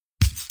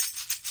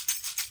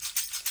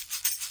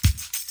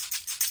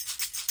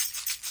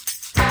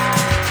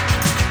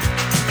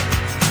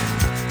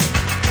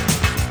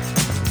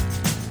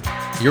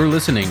You're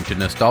listening to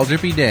Nostalgia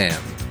Be Damned.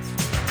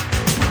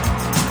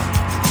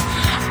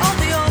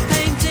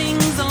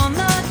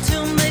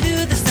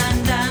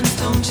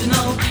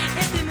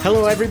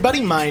 Hello,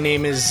 everybody. My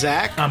name is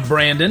Zach. I'm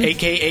Brandon.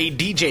 A.K.A.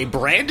 DJ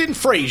Brandon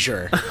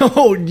Fraser.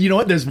 Oh, you know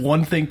what? There's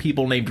one thing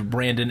people named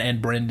Brandon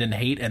and Brendan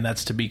hate, and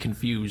that's to be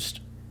confused.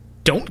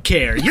 Don't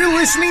care. You're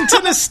listening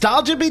to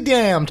Nostalgia Be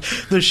Damned,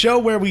 the show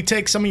where we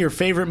take some of your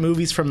favorite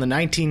movies from the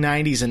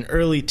 1990s and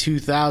early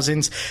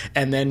 2000s,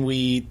 and then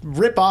we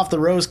rip off the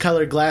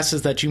rose-colored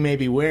glasses that you may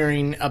be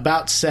wearing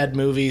about said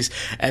movies,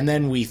 and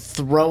then we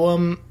throw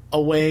them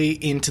away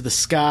into the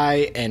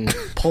sky and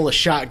pull a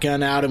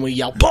shotgun out and we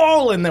yell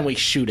 "Pull!" and then we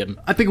shoot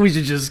him. I think we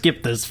should just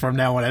skip this from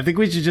now on. I think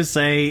we should just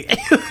say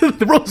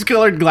the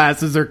rose-colored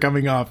glasses are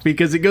coming off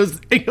because it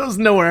goes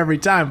nowhere every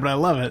time, but I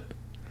love it.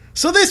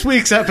 So this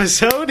week's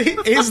episode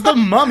is The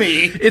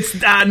Mummy. It's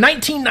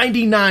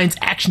 1999's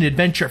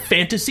action-adventure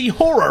fantasy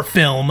horror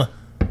film,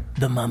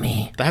 The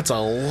Mummy. That's a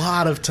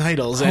lot of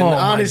titles, and Oh my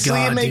honestly,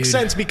 God, it makes dude.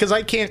 sense because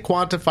I can't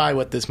quantify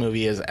what this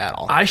movie is at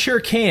all. I sure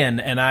can,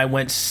 and I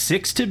went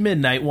 6 to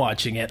midnight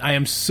watching it. I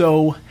am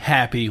so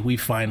happy we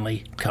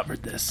finally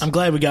covered this. I'm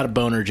glad we got a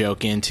boner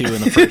joke in, too,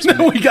 in the first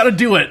No, we gotta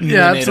do it.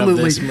 Yeah, minute of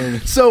absolutely. this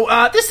movie. So,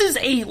 this is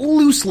a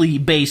loosely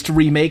based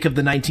remake of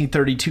the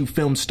 1932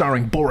 film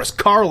starring Boris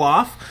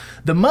Karloff.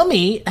 The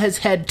Mummy has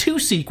had 2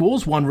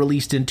 sequels, one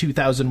released in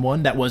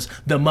 2001, that was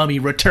The Mummy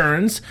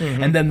Returns,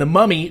 and then The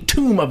Mummy,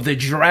 Tomb of the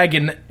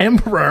Dragon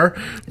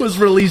Emperor was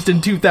released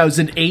in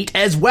 2008,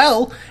 as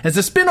well as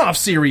a spin-off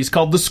series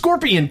called The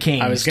Scorpion King,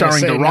 was gonna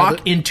starring say, The no, Rock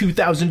that- in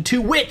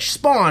 2002, which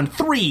spawned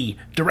 3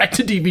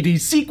 direct-to-DVD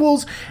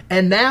sequels,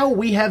 and now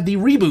we have the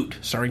reboot,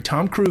 starring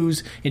Tom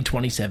Cruise in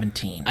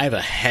 2017. I have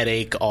a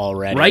headache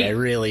already. Right? I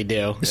really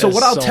do. So There's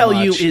what I'll so tell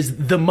you much. is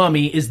The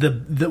Mummy is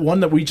the one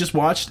that we just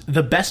watched,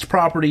 the best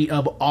property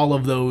of all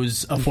of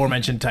those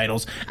aforementioned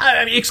titles.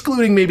 I mean,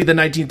 excluding maybe the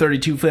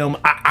 1932 film.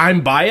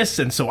 I'm biased,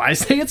 and so I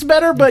say it's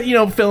better, but, you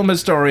know, film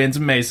historians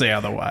may say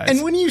otherwise.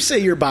 And when you say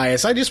you're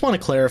biased, I just want to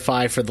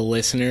clarify for the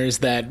listeners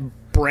that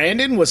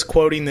Brandon was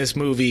quoting this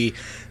movie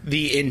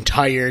the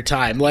entire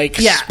time. Like,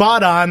 Yeah.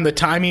 spot on. The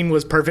timing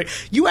was perfect.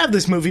 You have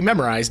this movie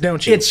memorized,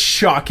 don't you? It's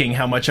shocking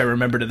how much I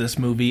remember to this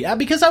movie,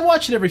 because I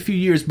watch it every few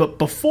years, but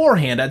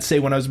beforehand, I'd say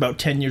when I was about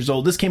 10 years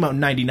old, this came out in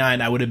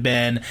 99, I would have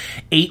been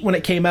 8 when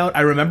it came out.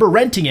 I remember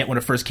renting it when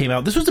it first came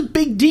out. This was a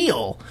big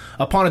deal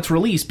upon its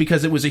release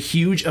because it was a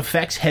huge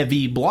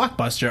effects-heavy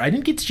blockbuster. I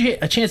didn't get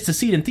a chance to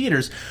see it in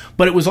theaters,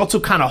 but it was also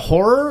kind of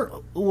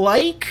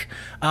horror-like.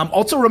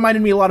 Also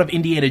reminded me a lot of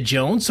Indiana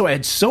Jones, so I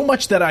had so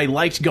much that I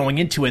liked going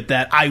into it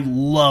that I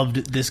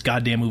loved this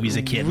goddamn movie as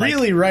a kid.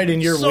 Really right in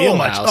your so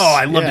wheelhouse. much. Oh,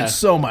 I loved Yeah. it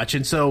so much.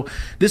 And so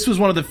this was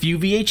one of the few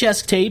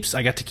VHS tapes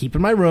I got to keep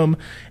in my room,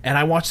 and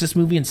I watched this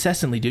movie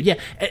incessantly, dude. Yeah,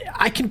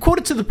 I can quote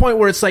it to the point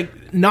where it's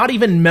like not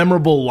even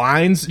memorable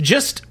lines,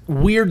 just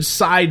weird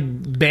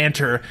side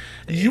banter.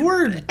 You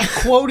were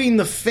quoting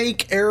the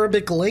fake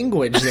Arabic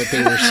language that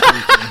they were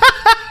speaking.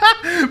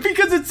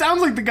 Because it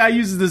sounds like the guy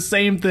uses the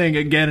same thing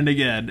again and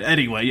again.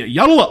 Anyway,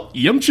 yalla,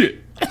 yumchi.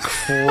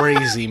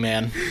 Crazy,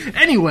 man.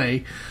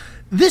 Anyway,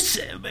 this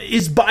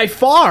is by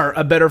far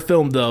a better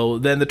film, though,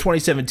 than the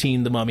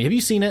 2017 The Mummy. Have you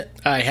seen it?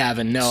 I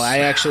haven't. No, I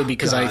actually,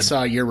 because I God.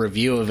 saw your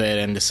review of it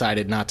and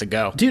decided not to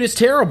go. Dude, it's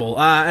terrible.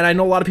 And I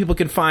know a lot of people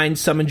can find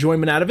some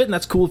enjoyment out of it, and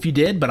that's cool if you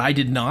did, but I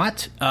did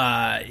not.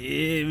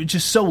 It was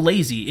just so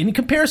lazy in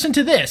comparison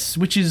to this,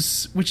 which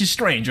is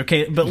strange,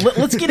 okay? But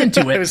let's get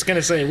into I it. was going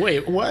to say,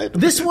 wait, what?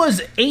 This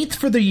was 8th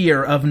for the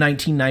year of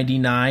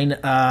 1999.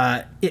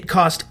 It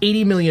cost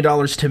 $80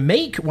 million to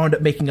make, wound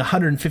up making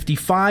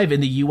 $155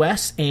 in the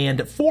U.S. and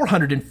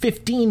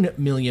 $415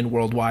 million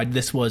worldwide.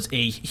 This was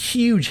a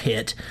huge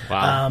hit.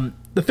 Wow.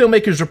 The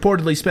filmmakers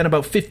reportedly spent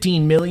about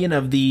 $15 million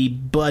of the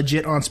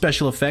budget on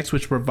special effects,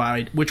 which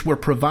were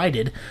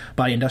provided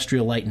by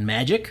Industrial Light and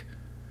Magic.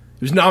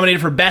 It was nominated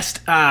for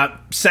Best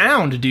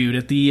Sound, dude,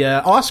 at the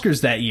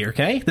Oscars that year,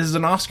 okay? This is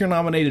an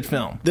Oscar-nominated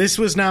film. This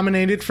was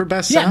nominated for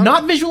Best Yeah, Sound?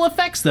 not visual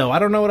effects, though. I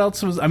don't know what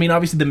else was... I mean,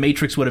 obviously, The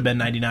Matrix would have been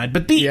 99,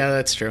 but Yeah,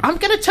 that's true. I'm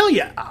gonna tell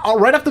you,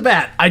 right off the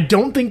bat, I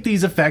don't think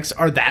these effects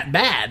are that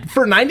bad.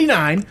 For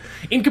 99,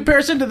 in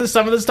comparison to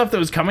some of the stuff that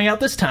was coming out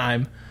this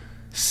time,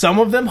 some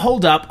of them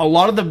hold up, a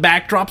lot of the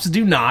backdrops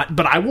do not,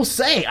 but I will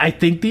say, I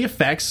think the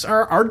effects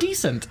are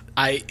decent.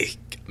 All right,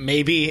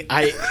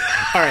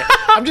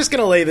 I'm just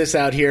going to lay this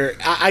out here.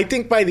 I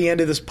think by the end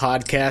of this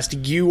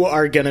podcast, you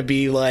are going to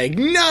be like,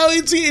 no,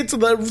 it's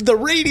the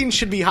rating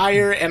should be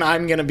higher, and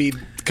I'm going to be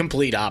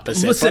complete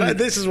opposite. Listen, but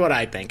this is what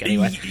I think,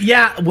 anyway.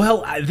 Yeah,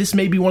 well, this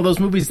may be one of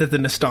those movies that the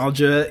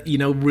nostalgia,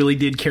 really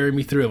did carry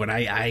me through, and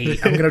I'm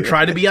going to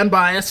try to be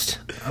unbiased.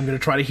 I'm going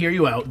to try to hear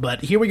you out,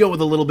 but here we go with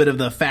a little bit of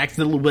the facts,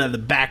 a little bit of the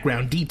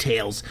background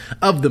details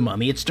of The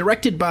Mummy. It's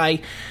directed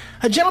by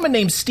a gentleman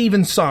named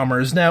Stephen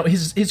Sommers. Now,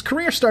 his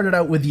career started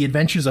out with The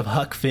Adventures of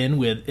Huck Finn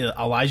with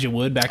Elijah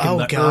Wood back in Oh,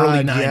 the God,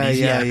 early 90s.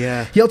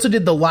 yeah. He also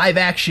did the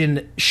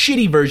live-action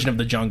shitty version of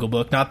The Jungle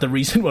Book, not the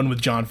recent one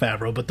with Jon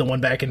Favreau, but the one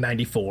back in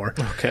 94.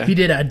 Okay. He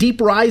did Deep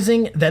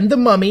Rising, then The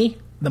Mummy,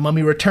 The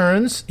Mummy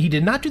Returns. He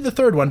did not do the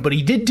third one, but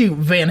he did do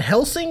Van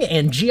Helsing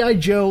and G.I.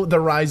 Joe, The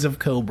Rise of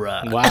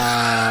Cobra.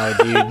 Wow,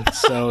 dude.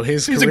 So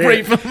his He's career, a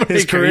great filmmaker,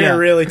 his career yeah.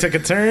 really took a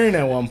turn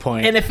at one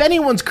point. And if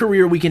anyone's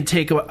career we could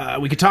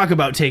talk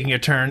about taking a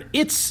turn,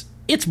 it's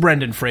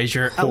Brendan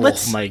Fraser.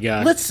 My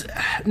God. Let's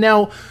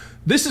now.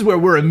 This is where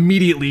we're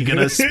immediately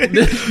gonna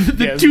the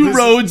Yeah, two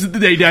roads,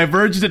 they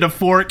diverged at a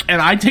fork, and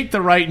I take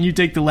the right and you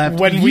take the left.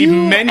 When we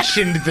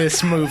mentioned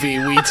this movie,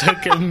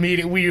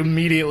 we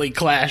immediately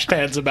clashed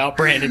heads about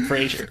Brendan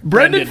Fraser.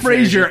 Brendan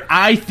Fraser,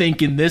 I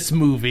think, in this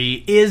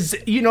movie is,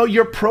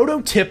 your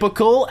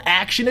prototypical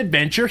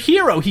action-adventure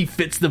hero. He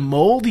fits the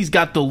mold. He's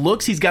got the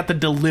looks. He's got the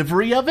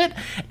delivery of it.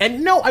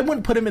 And no, I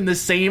wouldn't put him in the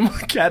same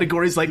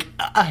categories like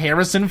a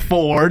Harrison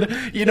Ford.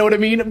 You know what I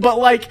mean?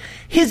 But,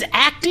 his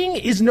acting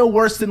is no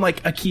worse than,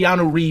 a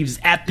Keanu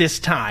Reeves at this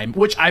time,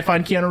 which I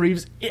find Keanu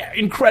Reeves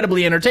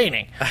incredibly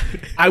entertaining.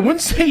 I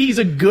wouldn't say he's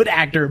a good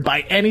actor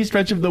by any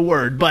stretch of the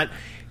word, but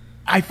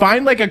I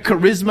find a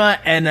charisma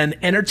and an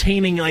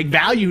entertaining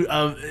value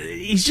of.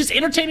 He's just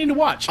entertaining to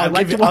watch. I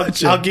like to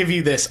watch him. I'll give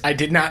you this. I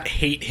did not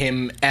hate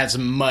him as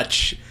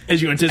much as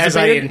you anticipated. As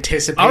I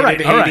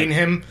anticipated hating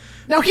him.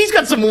 Now, he's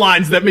got some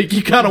lines that make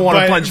you kind of want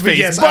to punch faces.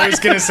 Yes, I was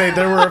going to say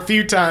there were a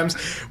few times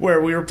where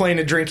we were playing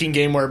a drinking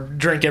game where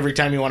drink every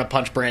time you want to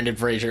punch Brendan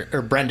Fraser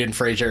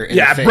in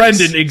the face.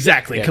 Brendan,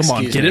 exactly. Yeah, Come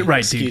on, get it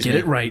right, dude. Get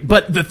it right.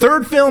 But the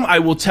third film, I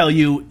will tell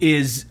you,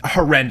 is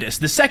horrendous.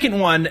 The second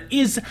one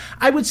is,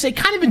 I would say,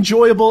 kind of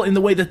enjoyable in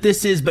the way that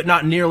this is, but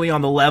not nearly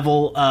on the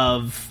level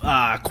of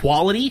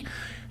quality.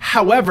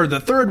 However,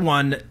 the third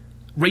one,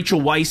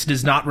 Rachel Weisz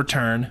does not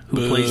return,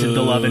 who plays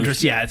the love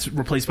interest. Yeah, it's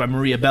replaced by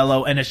Maria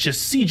Bello, and it's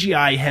just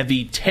CGI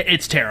heavy.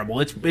 It's terrible.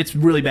 It's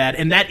really bad,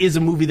 and that is a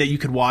movie that you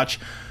could watch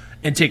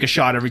and take a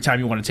shot every time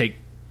you want to take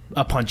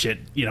a punch at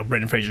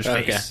Brendan Fraser's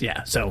face.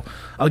 Yeah, so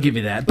I'll give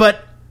you that.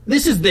 But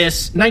this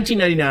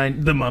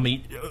 1999, The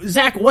Mummy.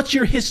 Zach, what's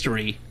your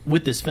history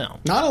with this film?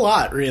 Not a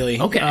lot, really.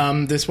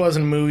 Okay. This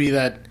wasn't a movie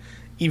that,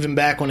 even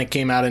back when it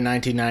came out in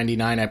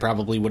 1999, I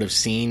probably would have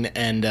seen.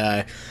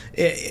 And,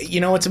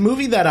 it's a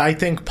movie that I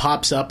think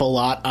pops up a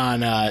lot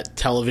on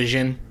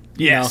television.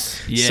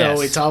 Yes.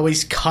 So it's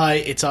always cut.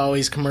 It's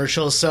always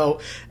commercial. So,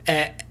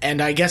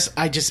 and I guess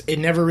it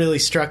never really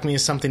struck me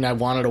as something I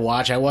wanted to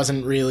watch. I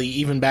wasn't really,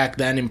 even back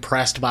then,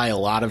 impressed by a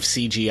lot of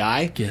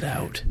CGI. Get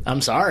out.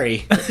 I'm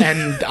sorry.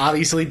 And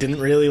obviously didn't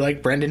really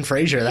like Brendan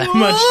Fraser that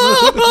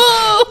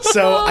much.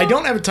 So I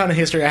don't have a ton of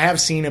history. I have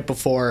seen it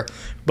before,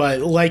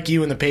 but like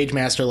you and the Page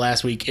Master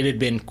last week, it had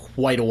been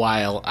quite a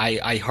while.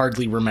 I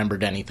hardly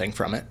remembered anything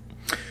from it.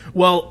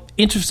 Well,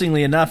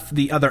 interestingly enough,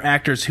 the other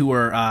actors who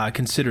were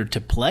considered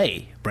to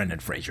play Brendan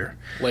Fraser.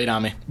 Lay it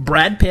on me.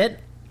 Brad Pitt,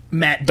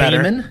 Matt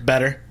Damon.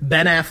 Better.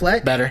 Ben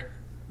Affleck. Better.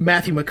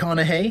 Matthew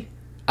McConaughey.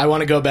 I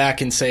want to go back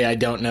and say I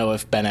don't know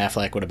if Ben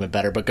Affleck would have been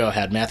better, but go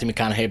ahead. Matthew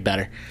McConaughey,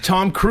 better.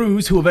 Tom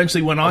Cruise, who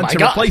eventually went on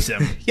to replace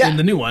him in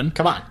the new one.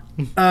 Come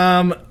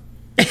on.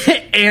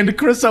 And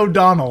Chris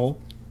O'Donnell.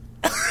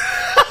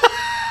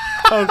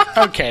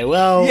 Okay,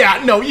 well...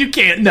 Yeah, no, you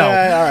can't. No. All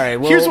right.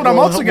 Here's what I'm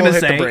also going to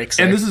say,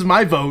 say, and this is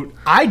my vote.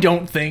 I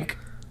don't think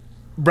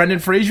Brendan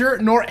Fraser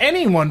nor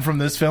anyone from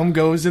this film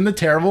goes in the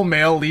terrible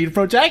male lead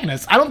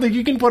protagonist. I don't think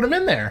you can put him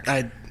in there.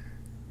 I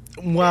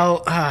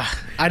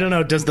don't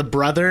know. Does the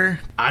brother...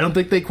 I don't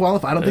think they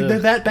qualify. I don't think they're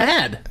that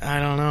bad. I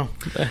don't know.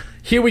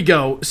 Here we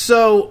go.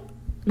 So...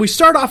 we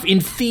start off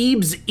in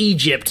Thebes,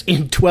 Egypt,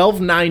 in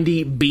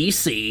 1290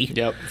 BC.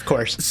 Yep, of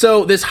course.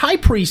 So this high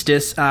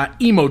priestess,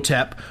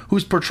 Imhotep,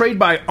 who's portrayed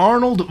by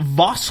Arnold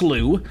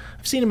Vosloo.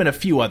 I've seen him in a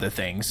few other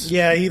things.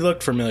 Yeah, he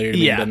looked familiar to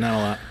me, but not a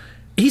lot.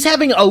 He's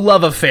having a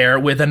love affair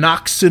with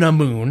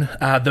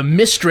Anaxunamun, the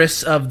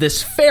mistress of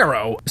this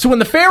pharaoh. So when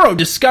the pharaoh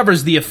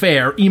discovers the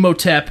affair,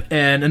 Imhotep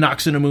and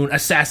Anaxunamun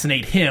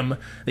assassinate him.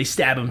 They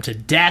stab him to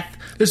death.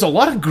 There's a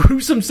lot of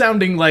gruesome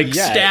sounding,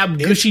 stab,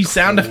 gushy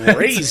sound effects.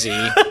 Crazy.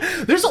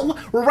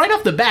 Right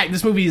off the bat,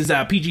 this movie is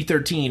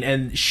PG-13,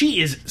 and she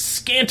is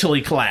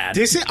scantily clad.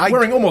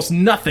 Wearing almost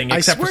nothing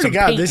except for some paint.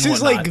 I swear to God, this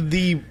is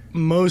the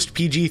most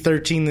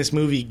PG-13 this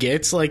movie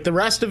gets. The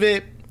rest of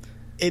it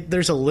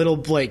there's a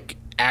little,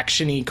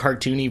 action-y,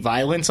 cartoony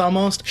violence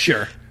almost.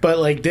 Sure.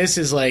 But, this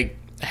is,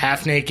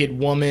 half-naked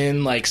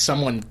woman,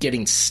 someone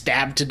getting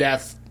stabbed to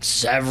death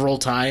several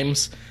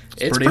times.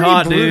 It's pretty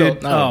hot, brutal.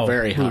 Dude. Oh,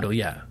 very brutal, hot.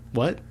 Yeah.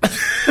 What?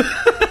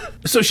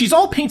 So she's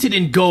all painted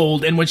in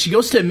gold, and when she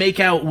goes to make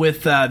out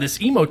with this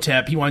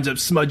Imhotep, he winds up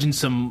smudging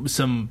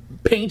some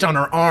paint on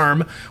her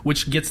arm,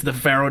 which gets the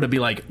pharaoh to be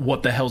like,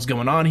 what the hell's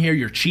going on here?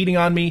 You're cheating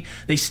on me.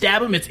 They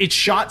stab him. It's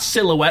shot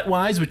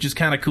silhouette-wise, which is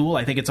kind of cool.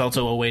 I think it's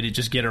also a way to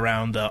just get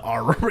around the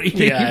R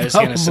rating. Yeah, I was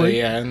going to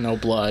say, no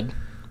blood.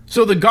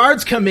 So the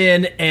guards come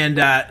in and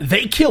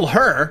they kill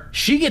her.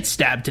 She gets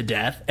stabbed to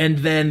death, and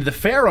then the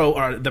pharaoh,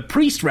 or the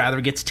priest rather,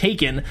 gets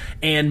taken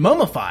and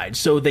mummified.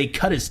 So they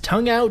cut his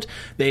tongue out,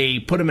 they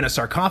put him in a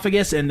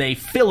sarcophagus, and they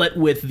fill it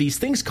with these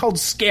things called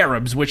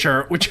scarabs, which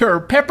are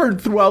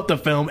peppered throughout the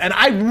film. And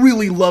I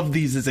really loved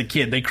these as a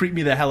kid. They creep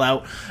me the hell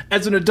out.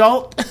 As an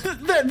adult,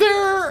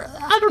 they're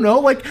I don't know,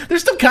 like they're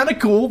still kind of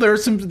cool. There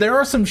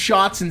are some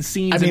shots and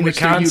scenes. I mean, in the which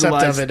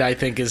concept of it, I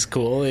think, is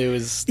cool. It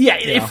was,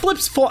 it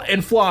flips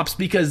and flops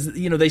because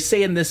they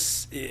say in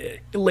this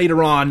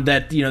later on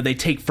that they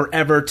take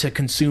forever to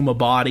consume a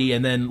body,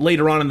 and then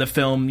later on in the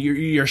film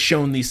you're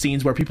shown these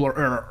scenes where people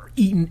are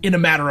eaten in a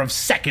matter of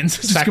seconds,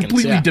 just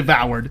completely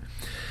devoured.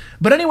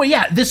 But anyway,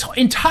 yeah, this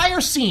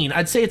entire scene,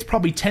 I'd say it's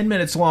probably 10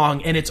 minutes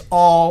long, and it's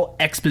all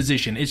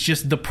exposition. It's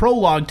just the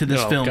prologue to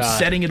this film,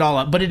 setting it all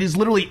up. But it is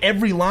literally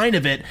every line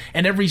of it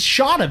and every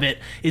shot of it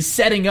is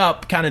setting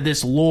up kind of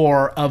this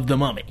lore of the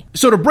mummy.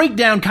 So to break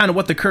down kind of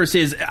what the curse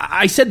is,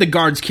 I said the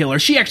guards kill her.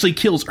 She actually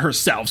kills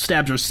herself,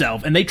 stabs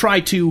herself, and they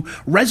try to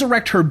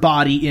resurrect her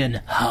body in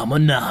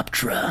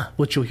Hamunaptra,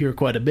 which you'll hear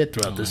quite a bit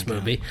throughout this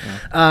movie,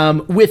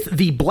 with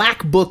the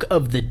Black Book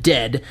of the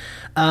Dead.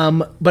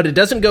 But it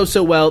doesn't go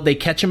so well. They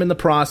catch him in the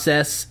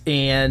process,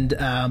 and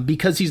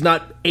because he's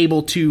not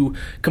able to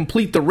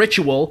complete the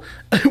ritual,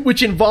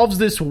 which involves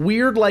this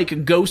weird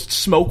like ghost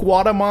smoke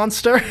water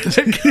monster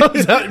that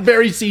comes out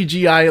very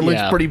CGI. It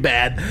looks pretty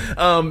bad.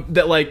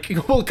 That like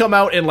will come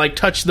out and like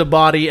touch the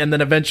body, and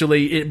then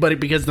eventually,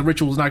 because the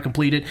ritual is not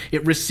completed,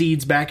 it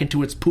recedes back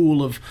into its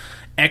pool of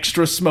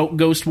extra smoke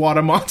ghost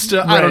water monster.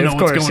 Right, I don't know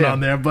what's going on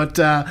there, but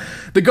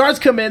the guards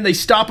come in, they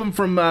stop him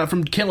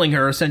from killing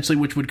her, essentially,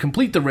 which would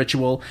complete the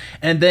ritual,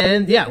 and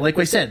then, like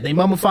I said, they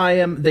mummify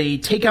him, they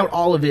take out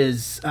all of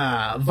his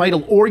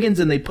vital organs,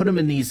 and they put him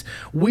in these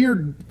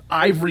weird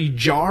ivory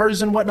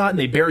jars and whatnot, and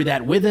they bury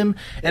that with him,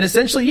 and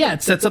essentially,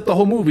 it sets up the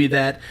whole movie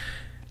that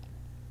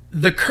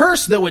the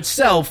curse, though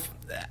itself,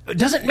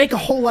 doesn't make a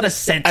whole lot of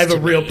sense. I have a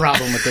real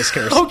problem with this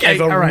curse. Okay, I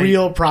have a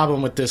real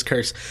problem with this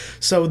curse.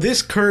 So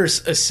this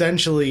curse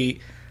essentially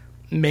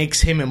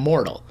makes him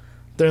immortal.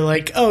 They're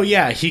like, oh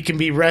yeah, he can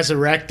be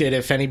resurrected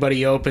if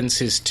anybody opens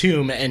his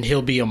tomb, and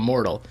he'll be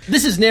immortal.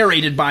 This is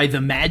narrated by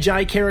the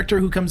Magi character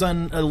who comes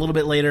on a little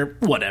bit later.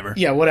 Whatever.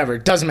 Yeah, whatever.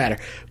 Doesn't matter.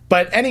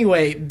 But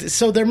anyway,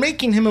 so they're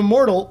making him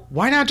immortal.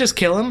 Why not just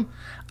kill him?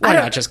 Why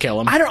not just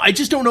kill him? I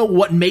just don't know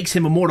what makes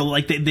him immortal.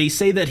 Like they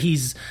say that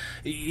he's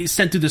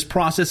sent through this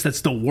process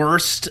that's the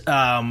worst,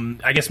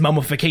 I guess,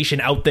 mummification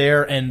out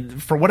there.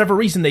 And for whatever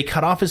reason, they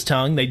cut off his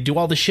tongue. They do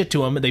all this shit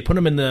to him. And they put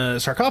him in the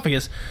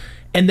sarcophagus.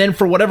 And then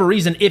for whatever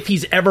reason, if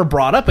he's ever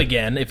brought up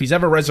again, if he's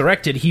ever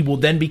resurrected, he will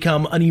then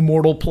become an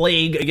immortal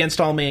plague against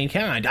all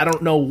mankind. I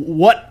don't know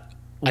what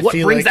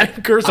brings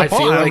that curse upon. I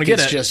feel like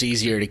it's just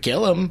easier to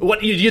kill him.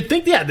 What you'd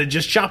think, they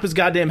just chop his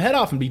goddamn head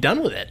off and be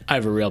done with it. I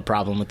have a real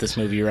problem with this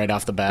movie right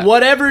off the bat.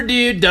 Whatever,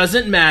 dude,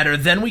 doesn't matter.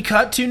 Then we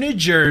cut to New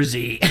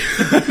Jersey.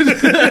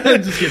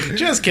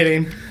 Just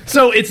kidding.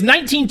 So it's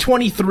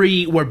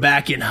 1923. We're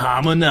back in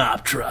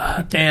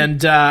Hamunaptra,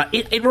 and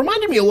it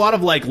reminded me a lot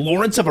of like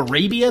Lawrence of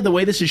Arabia. The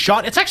way this is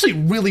shot, it's actually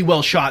really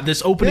well shot.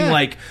 This opening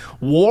like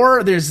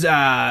war. There's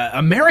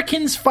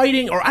Americans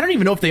fighting, or I don't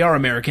even know if they are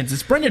Americans.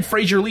 It's Brendan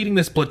Fraser leading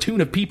this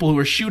platoon of people who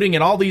are shooting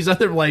at all these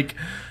other like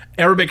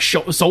Arabic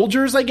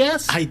soldiers, I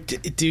guess.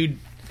 Dude,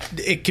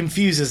 it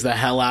confuses the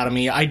hell out of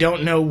me. I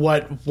don't know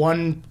what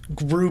one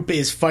group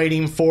is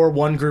fighting for,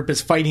 one group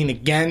is fighting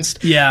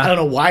against. Yeah. I don't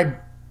know why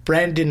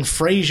Brendan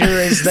Fraser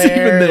is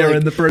there. Even there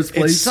in the first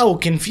place. It's so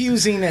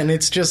confusing, and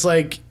it's just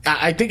like,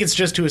 I think it's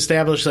just to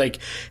establish, like,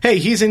 hey,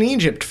 he's in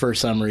Egypt for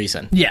some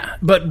reason. Yeah,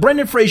 but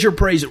Brendan Fraser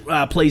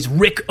plays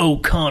Rick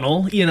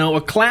O'Connell,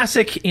 a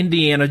classic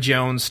Indiana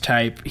Jones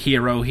type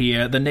hero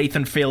here, the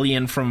Nathan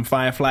Fillion from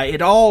Firefly.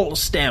 It all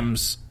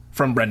stems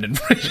from Brendan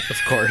Fraser. Of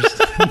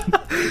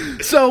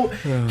course. So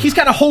he's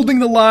kind of holding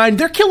the line.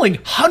 They're killing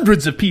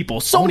hundreds of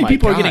people. So many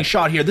people are getting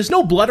shot here. There's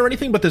no blood or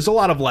anything, but there's a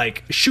lot of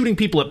like shooting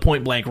people at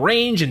point blank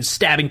range and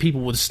stabbing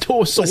people with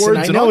swords. Listen,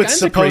 I and know all it's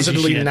kinds of crazy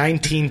supposedly shit.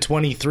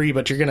 1923,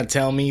 but you're going to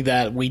tell me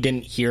that we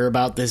didn't hear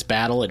about this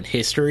battle in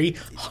history?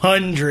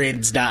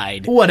 Hundreds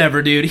died.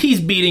 Whatever, dude. He's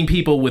beating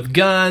people with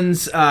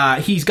guns.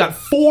 He's got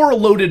 4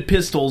 loaded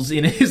pistols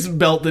in his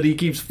belt that he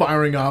keeps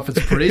firing off.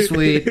 It's pretty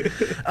sweet.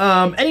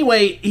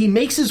 Anyway, he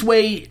makes his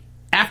way,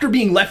 after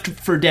being left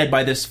for dead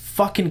by this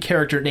fucking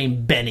character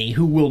named Benny,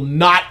 who will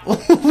not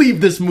leave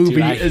this movie,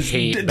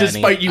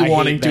 despite you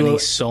wanting to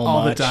so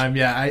all much. the time.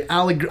 Yeah,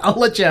 I'll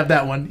let you have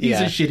that one. He's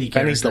a shitty character.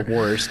 Benny's the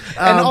worst.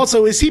 And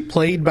also, is he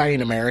played by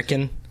an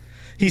American?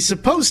 He's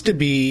supposed to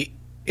be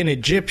an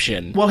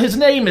Egyptian. Well, his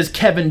name is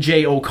Kevin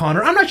J.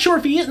 O'Connor. I'm not sure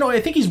if he is. No,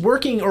 I think he's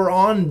working or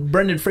on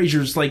Brendan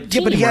Fraser's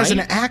team, but he has right?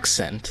 an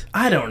accent.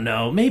 I don't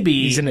know.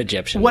 Maybe he's an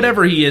Egyptian.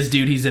 Whatever he is,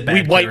 dude, he's a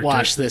bad character. We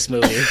whitewashed this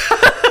movie.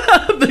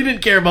 They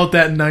didn't care about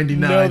that in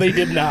 99. No, they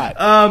did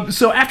not.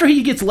 So after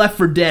he gets left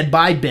for dead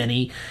by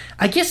Benny,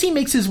 I guess he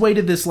makes his way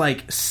to this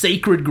like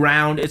sacred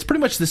ground. It's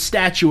pretty much the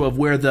statue of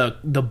where the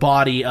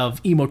body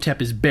of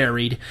Imhotep is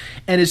buried.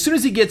 And as soon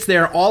as he gets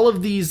there, all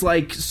of these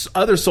like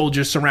other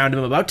soldiers surround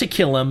him, about to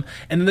kill him,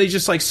 and then they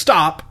just like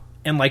stop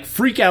and like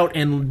freak out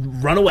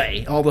and run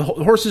away. All the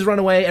horses run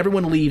away.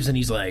 Everyone leaves, and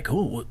he's like,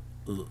 "Oh,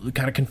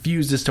 kind of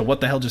confused as to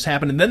what the hell just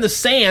happened. And then the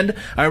sand,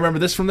 I remember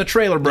this from the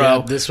trailer, bro.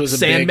 Yeah, this was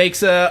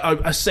makes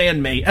a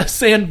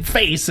sand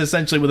face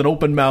essentially with an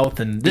open mouth,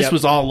 and this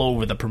was all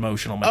over the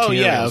promotional materials. Oh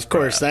yeah, of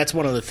course. That's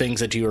one of the things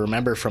that you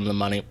remember from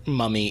the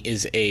Mummy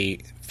is a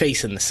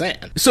face in the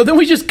sand. So then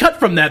we just cut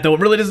from that, though.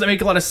 It really doesn't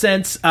make a lot of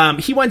sense.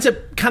 He winds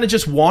up kind of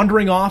just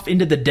wandering off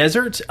into the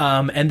desert,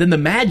 and then the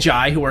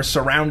Magi who are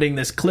surrounding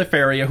this cliff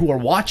area, who are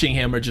watching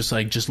him, are just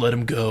like, just let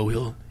him go.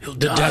 He'll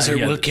die. The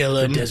desert will kill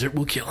him. The desert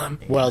will kill him.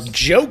 Well,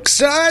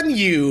 joke's on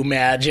you,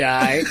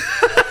 Magi.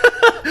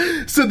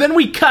 So then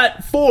we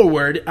cut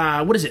forward,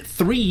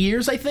 3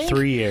 years, I think?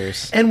 3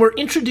 years. And we're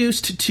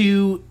introduced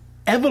to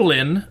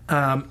Evelyn,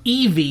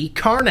 Evie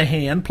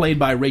Carnahan, played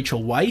by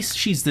Rachel Weisz.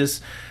 She's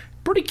this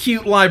pretty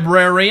cute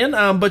librarian,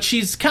 but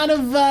she's kind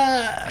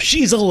of...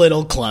 she's a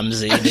little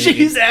clumsy.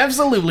 She's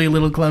absolutely a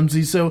little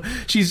clumsy, so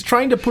she's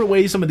trying to put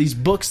away some of these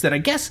books that I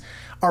guess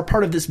are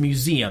part of this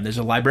museum. There's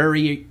a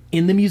library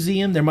in the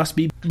museum, there must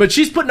be. But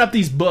she's putting up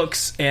these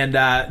books, and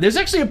there's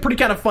actually a pretty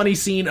kind of funny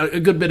scene, a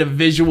good bit of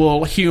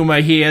visual humor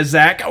here,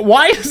 Zach.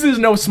 Why is there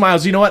no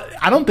smiles? You know what?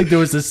 I don't think there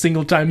was a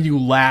single time you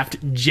laughed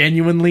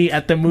genuinely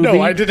at the movie.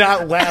 No, I did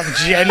not laugh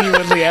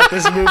genuinely at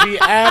this movie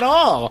at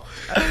all.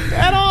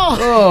 At all.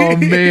 Oh,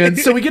 man.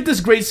 So we get this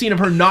great scene of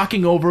her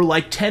knocking over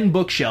like 10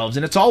 bookshelves,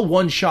 and it's all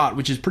one shot,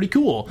 which is pretty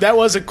cool. That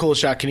was a cool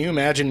shot. Can you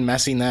imagine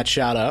messing that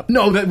shot up?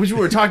 No, that we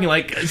were talking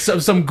like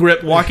some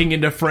grip walking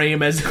into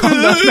frame as...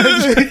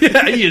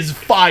 yeah, he is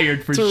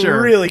fired for It's a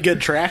sure. really good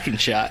tracking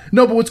shot.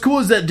 No, but what's cool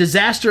is that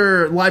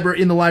Disaster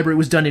Library in the library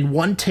was done in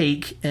one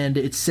take, and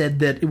it said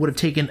that it would have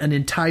taken an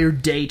entire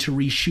day to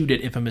reshoot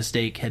it if a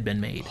mistake had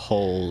been made.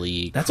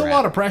 Holy That's crap. a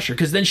lot of pressure,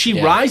 because then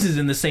she rises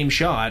in the same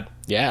shot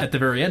at the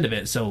very end of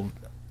it, so...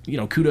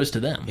 kudos to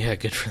them. Yeah,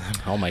 good for them.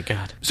 Oh, my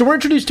God. So we're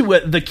introduced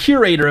to the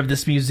curator of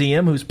this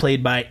museum, who's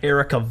played by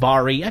Erica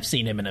Vari. I've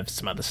seen him in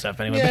some other stuff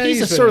anyway, but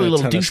he's a surly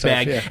little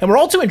douchebag. Yeah. And we're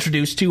also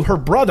introduced to her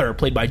brother,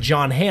 played by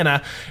John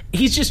Hannah.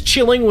 He's just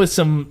chilling with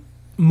a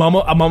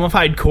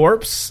mummified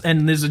corpse,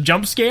 and there's a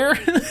jump scare.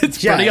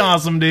 It's pretty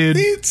awesome, dude.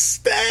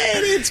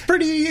 It's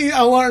pretty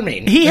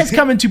alarming. He has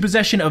come into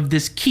possession of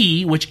this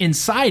key, which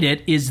inside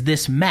it is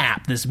this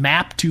map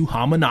to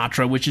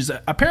Hamunaptra, which is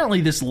apparently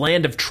this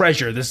land of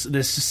treasure,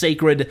 this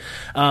sacred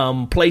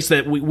place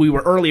that we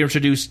were earlier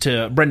introduced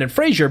to Brendan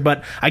Fraser,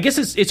 but I guess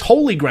it's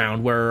holy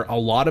ground where a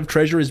lot of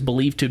treasure is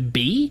believed to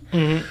be.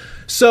 Mm-hmm.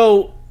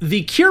 So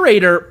the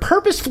curator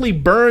purposefully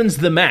burns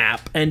the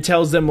map and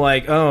tells them,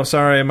 like, oh,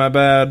 sorry, my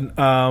bad.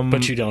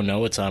 But you don't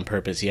know it's on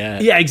purpose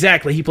yet. Yeah,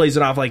 exactly. He plays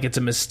it off like it's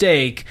a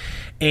mistake.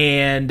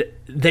 And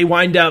they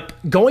wind up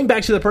going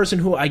back to the person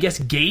who, I guess,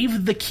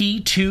 gave the key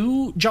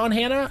to John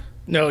Hannah.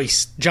 No,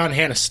 John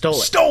Hannah stole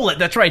it. Stole it.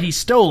 That's right. He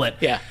stole it.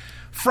 Yeah.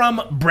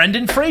 From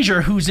Brendan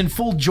Fraser, who's in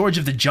full George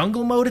of the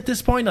Jungle mode at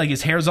this point. Like,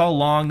 his hair's all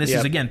long. This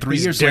is, again, 3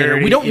 years later.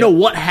 We don't know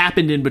what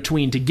happened in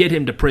between to get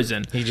him to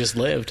prison. He just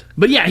lived.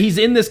 But yeah, he's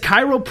in this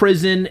Cairo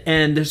prison,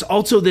 and there's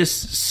also this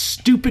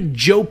stupid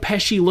Joe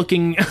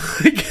Pesci-looking...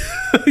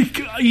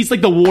 he's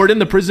like the warden,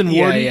 the prison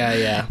warden.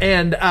 Yeah.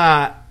 And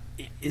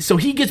so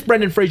he gets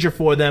Brendan Fraser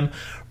for them.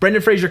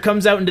 Brendan Fraser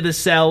comes out into the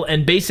cell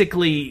and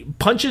basically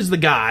punches the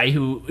guy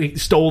who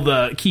stole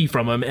the key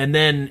from him, and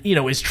then,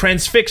 is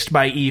transfixed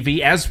by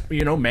Evie, as,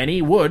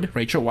 many would,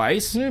 Rachel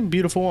Weisz. Yeah,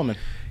 beautiful woman.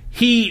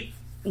 He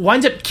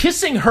winds up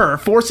kissing her,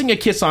 forcing a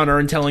kiss on her,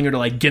 and telling her to,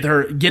 like, get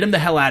him the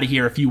hell out of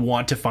here if you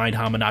want to find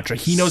Hamunaptra.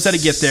 He knows how to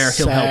get there.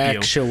 He'll help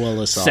you.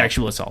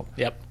 Sexual assault.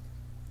 Yep.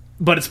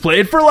 But it's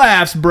played for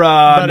laughs,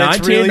 bruh. But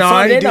it's really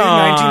funny, dude.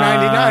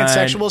 1999.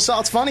 Sexual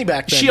assault's funny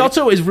back then. She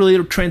also is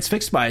really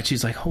transfixed by it.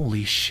 She's like,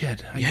 holy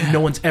shit. No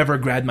one's ever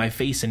grabbed my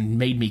face and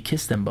made me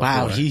kiss them before.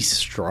 Wow, he's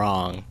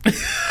strong.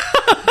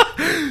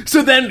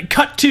 So then,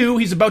 cut to,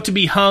 he's about to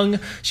be hung.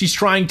 She's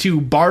trying to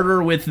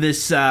barter with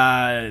this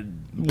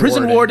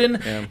prison warden,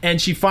 and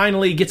she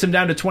finally gets him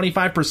down to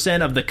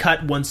 25% of the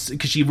cut once,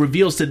 because she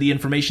reveals to the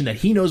information that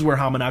he knows where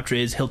Hamunaptra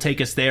is. He'll take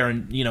us there,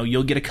 and,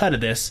 you'll get a cut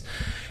of this.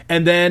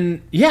 And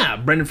then,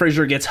 Brendan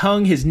Fraser gets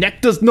hung. His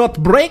neck does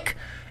not break.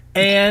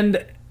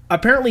 And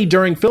apparently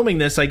during filming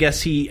this, I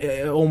guess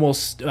he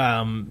almost,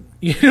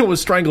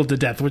 was strangled to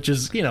death, which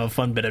is, a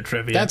fun bit of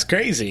trivia. That's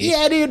crazy.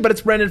 Yeah, dude, but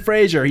it's Brendan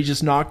Fraser. He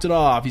just knocked it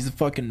off. He's a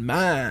fucking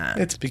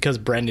man. It's because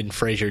Brendan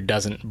Fraser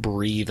doesn't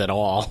breathe at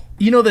all.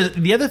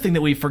 The other thing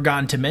that we've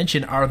forgotten to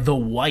mention are the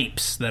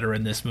wipes that are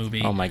in this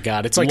movie. Oh my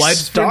God. It's like wipes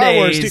Star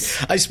Wars,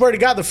 dude. I swear to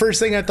God, the first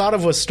thing I thought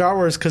of was Star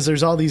Wars, because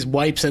there's all these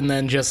wipes and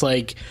then just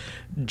like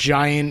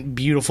giant,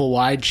 beautiful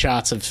wide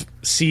shots of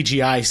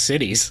CGI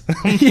cities.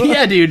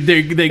 Yeah, dude.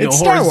 They go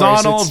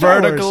horizontal,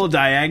 vertical,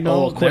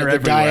 diagonal. Oh, the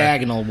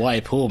diagonal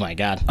wipe. Oh my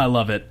God. I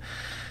love it.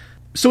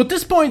 So at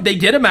this point, they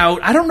get him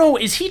out. I don't know,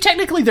 is he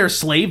technically their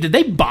slave? Did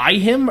they buy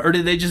him, or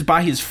did they just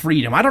buy his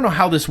freedom? I don't know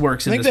how this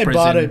works in this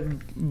prison. I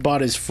think they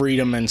bought his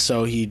freedom, and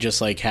so he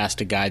just like has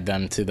to guide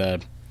them to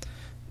the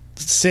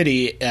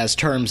city as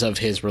terms of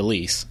his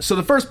release. So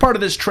the first part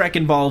of this trek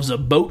involves a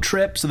boat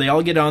trip. So they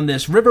all get on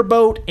this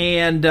riverboat,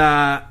 and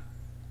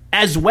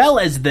as well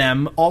as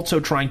them also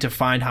trying to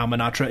find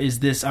Hamunaptra is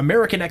this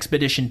American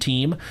expedition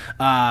team.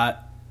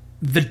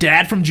 The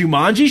dad from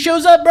Jumanji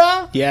shows up,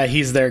 bro. Yeah,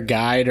 he's their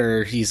guide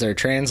or he's their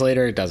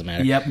translator. It doesn't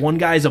matter. Yep, one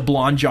guy's a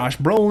blonde Josh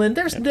Brolin.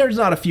 There's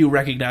not a few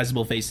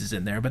recognizable faces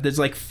in there, but there's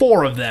like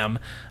 4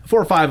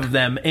 or 5 of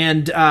them.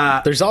 And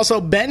there's also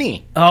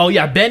Benny. Oh,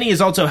 yeah, Benny is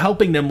also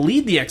helping them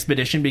lead the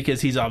expedition because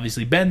he's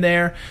obviously been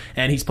there,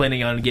 and he's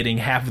planning on getting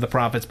half of the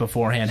profits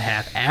beforehand,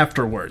 half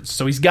afterwards.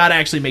 So he's got to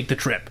actually make the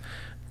trip,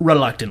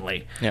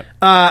 reluctantly. Yep.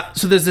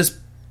 So there's this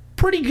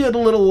pretty good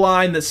little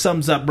line that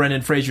sums up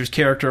Brendan Fraser's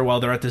character while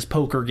they're at this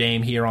poker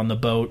game here on the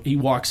boat. He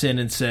walks in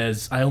and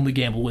says, "I only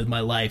gamble with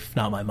my life,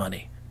 not my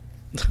money."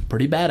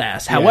 Pretty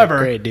badass. However,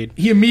 great, dude.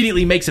 he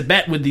immediately makes a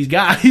bet with these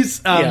guys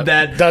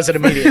that does it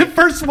immediately.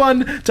 First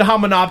one to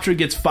Hamunaptra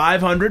gets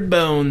 500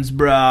 bones,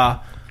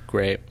 bruh.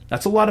 Great.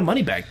 That's a lot of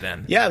money back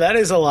then. Yeah, that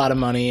is a lot of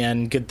money,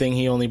 and good thing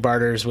he only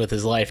barters with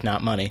his life,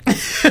 not money.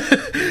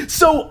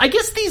 So I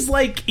guess these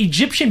like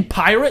Egyptian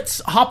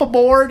pirates hop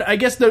aboard. I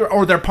guess they're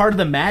part of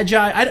the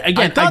Magi. I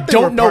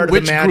don't know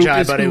which group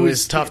is but it who was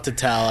is- tough to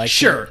tell.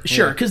 Sure,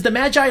 because the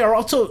Magi are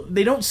also,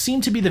 they don't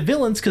seem to be the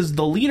villains because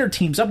the leader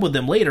teams up with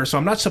them later, so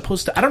I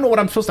don't know what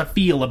I'm supposed to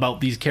feel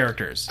about these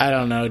characters. I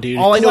don't know, dude.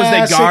 All I know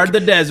is they guard the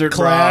desert,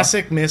 bro.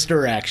 Classic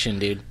misdirection,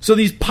 dude. So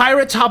these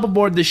pirates hop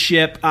aboard the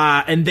ship,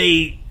 and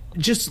they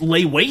just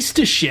lay waste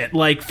to shit.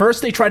 Like,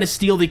 first they try to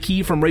steal the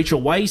key from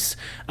Rachel Weisz,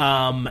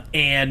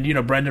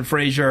 and, Brendan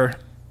Fraser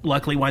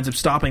luckily winds up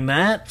stopping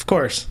that. Of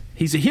course.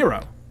 He's a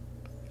hero.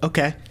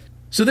 Okay.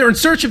 So they're in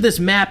search of this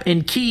map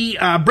and key.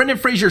 Brendan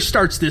Fraser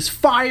starts this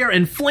fire,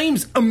 and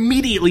flames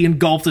immediately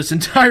engulf this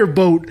entire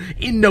boat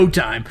in no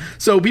time.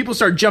 So people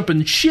start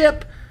jumping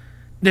ship.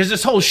 There's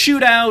this whole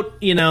shootout.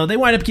 They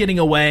wind up getting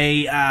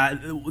away.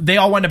 They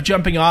all wind up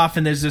jumping off,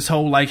 and there's this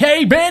whole like,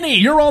 "Hey,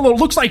 Benny,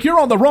 looks like you're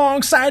on the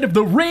wrong side of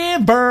the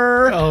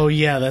river." Oh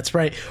yeah, that's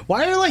right.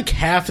 Why are like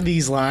half of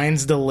these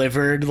lines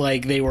delivered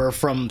like they were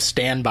from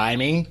Stand By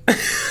Me?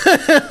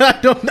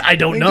 I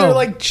don't know. They're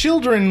like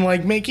children,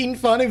 like making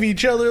fun of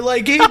each other.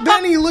 Like, "Hey,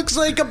 Benny, looks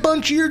like a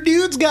bunch of your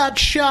dudes got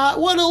shot.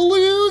 What a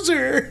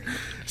loser!"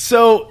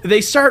 So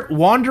they start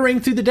wandering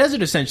through the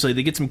desert, essentially.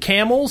 They get some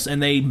camels,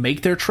 and they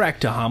make their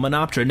trek to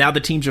Hamunaptra. Now the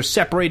teams are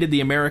separated,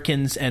 the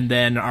Americans, and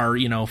then our,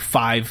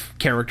 5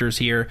 characters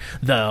here.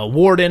 The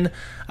Warden,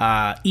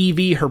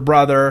 Evie, her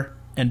brother,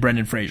 and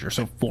Brendan Fraser.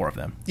 So 4 of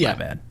them. Yeah, Not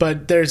bad.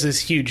 but there's this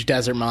huge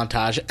desert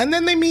montage, and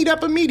then they meet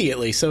up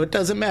immediately, so it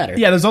doesn't matter.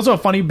 Yeah, there's also a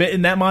funny bit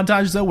in that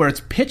montage, though, where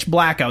it's pitch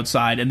black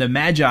outside, and the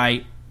Magi,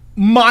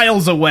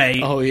 miles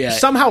away,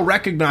 somehow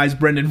recognize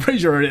Brendan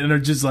Fraser, and are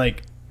just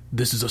like,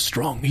 he's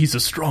a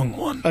strong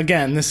one.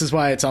 Again, this is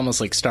why it's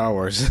almost like Star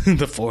Wars.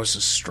 The Force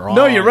is strong.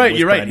 No, you're right.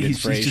 Brendan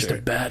He's Fraser. just a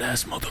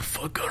badass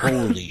motherfucker.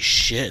 Holy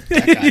shit,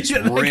 that guy's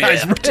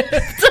ripped.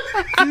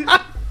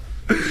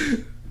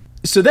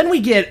 So then we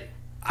get,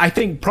 I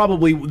think,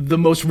 probably the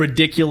most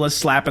ridiculous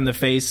slap in the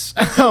face.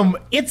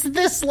 It's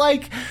this,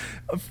 like,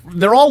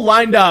 they're all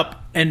lined up,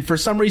 and for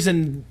some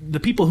reason, the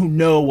people who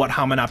know what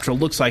Hamunaptra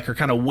looks like are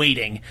kind of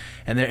waiting,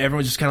 and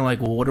everyone's just kind of like,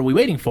 well, what are we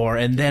waiting for?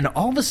 And then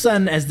all of a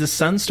sudden, as the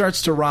sun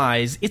starts to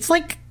rise, it's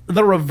like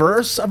the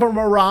reverse of a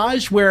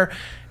mirage, where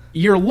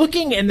you're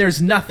looking and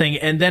there's nothing,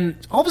 and then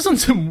all of a sudden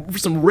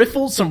some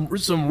ripples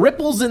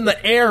in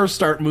the air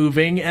start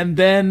moving, and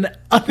then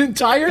an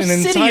entire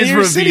city is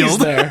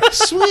revealed. There.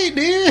 Sweet,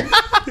 dude.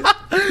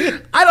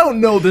 I don't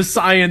know the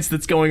science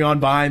that's going on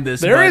behind this.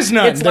 There is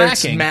none. It's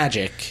That's lacking.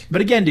 magic. But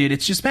again, dude,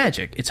 it's just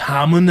magic. It's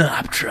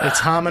Hamunaptra.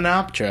 It's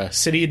Hamunaptra,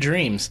 City of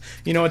Dreams.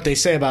 You know what they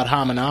say about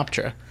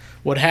Hamunaptra?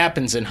 What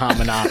happens in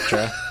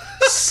Hamunaptra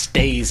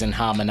stays in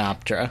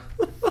Hamunaptra.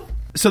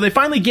 So they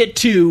finally get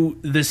to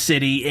the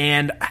city,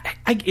 and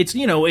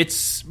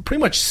it's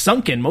pretty much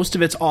sunken. Most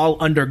of it's all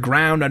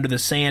underground, under the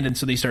sand, and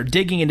so they start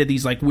digging into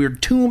these like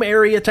weird tomb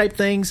area type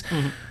things.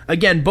 Mm-hmm.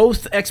 Again,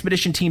 both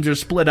expedition teams are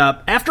split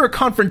up after a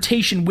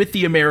confrontation with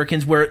the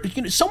Americans, where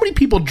so many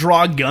people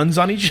draw guns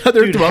on each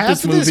other throughout half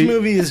this movie. This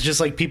movie is just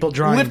like people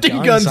drawing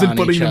lifting guns and on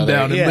putting each them other.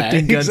 down, and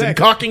lifting guns and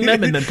cocking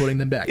them, and then putting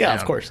them back. Yeah, down.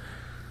 of course.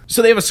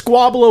 So they have a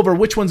squabble over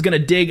which one's going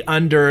to dig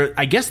under,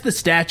 I guess, the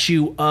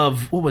statue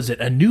of, what was it,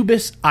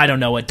 Anubis? I don't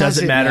know. It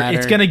doesn't matter.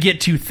 It's going to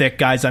get too thick,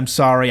 guys. I'm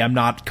sorry. I'm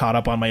not caught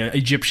up on my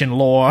Egyptian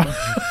lore.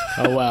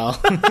 Oh,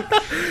 well.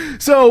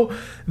 So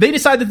they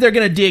decide that they're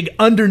going to dig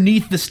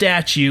underneath the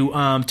statue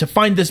to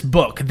find this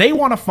book. They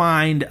want to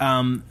find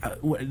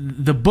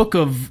the Book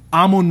of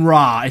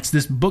Amun-Ra. It's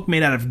this book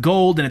made out of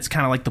gold, and it's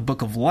kind of like the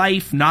Book of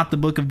Life, not the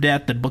Book of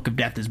Death. The Book of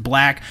Death is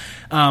black.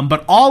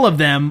 But all of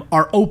them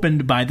are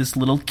opened by this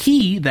little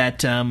key that,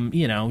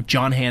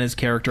 John Hannah's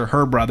character,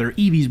 her brother,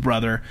 Evie's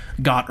brother,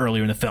 got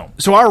earlier in the film.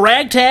 So our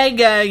ragtag,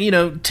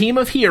 team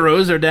of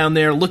heroes are down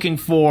there looking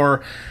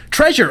for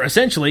treasure,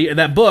 essentially, in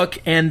that book,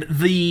 and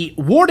the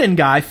warden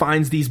guy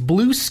finds these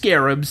blue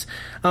scarabs.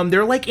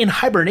 They're like in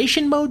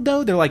hibernation mode,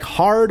 though. They're like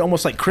hard,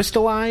 almost like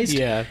crystallized.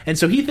 Yeah. And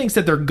so he thinks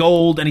that they're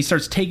gold, and he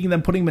starts taking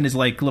them, putting them in his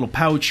like little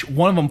pouch.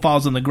 One of them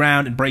falls on the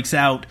ground and breaks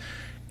out,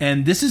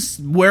 And this is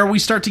where we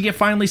start to get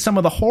finally some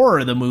of the horror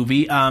of the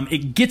movie.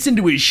 It gets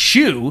into his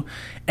shoe,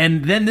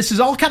 and then this is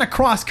all kind of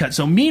cross-cut.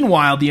 So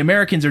meanwhile, the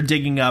Americans are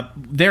digging up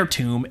their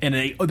tomb, and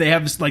they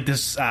have this, like,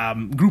 this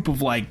group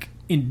of, like,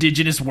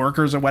 indigenous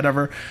workers or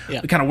whatever,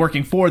 kind of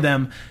working for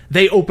them.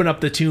 They open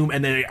up the tomb,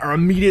 and they are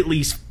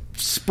immediately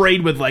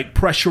sprayed with, like,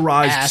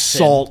 pressurized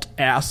salt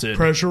acid.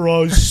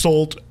 Pressurized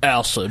salt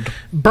acid.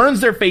 Burns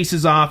their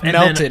faces off. And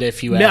melted, then,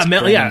 if you ask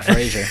Brendan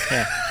Fraser.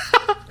 Yeah.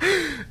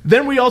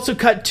 Then we also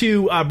cut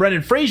to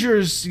Brendan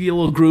Fraser's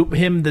little group,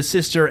 him, the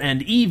sister,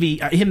 and Evie,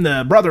 him,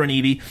 the brother, and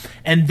Evie,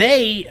 and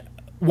they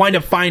wind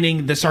up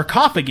finding the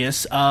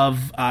sarcophagus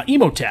of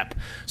Imhotep.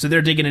 So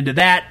they're digging into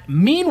that.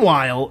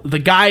 Meanwhile, the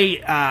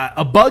guy,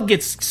 a bug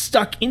gets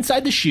stuck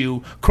inside the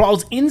shoe,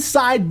 crawls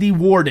inside the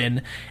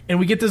warden, and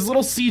we get this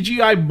little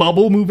CGI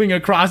bubble moving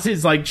across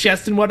his, like,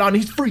 chest and whatnot.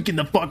 He's freaking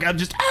the fuck out,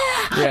 just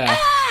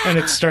and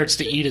it starts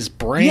to eat his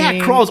brain. Yeah,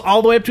 it crawls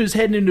all the way up to his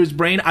head and into his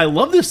brain. I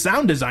love the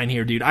sound design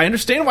here, dude. I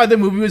understand why the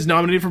movie was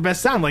nominated for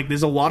Best Sound. Like,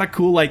 there's a lot of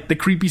cool, like, the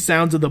creepy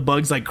sounds of the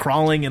bugs, like,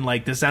 crawling, and,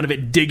 like, the sound of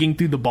it digging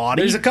through the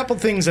body. There's a couple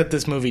things that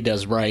this movie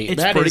does right.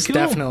 It's that pretty is cool.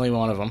 Definitely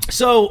one of them.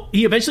 So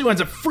he eventually winds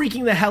up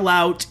freaking the hell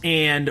out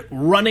and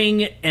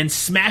running and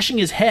smashing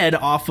his head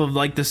off of,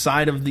 like, the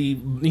side of the,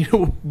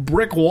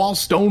 brick wall,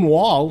 stone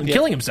wall, and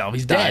killing himself.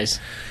 He's dead. Dies.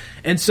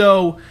 And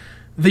so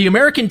the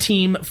American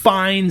team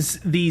finds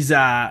these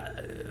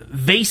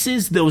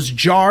vases, those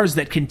jars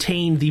that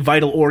contain the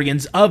vital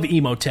organs of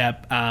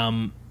Imhotep,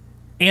 and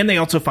they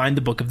also find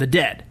the Book of the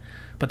Dead.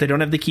 But they don't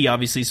have the key,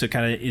 obviously, so it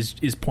kind of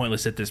is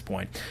pointless at this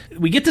point.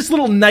 We get this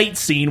little night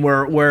scene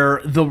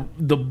where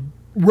the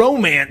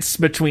romance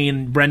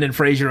between Brendan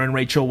Fraser and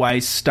Rachel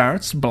Weisz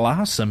starts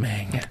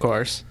blossoming. Of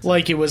course.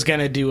 Like it was going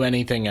to do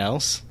anything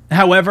else.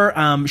 However,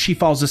 she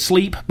falls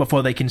asleep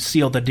before they can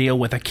seal the deal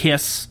with a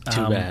kiss.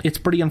 Too bad. It's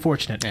pretty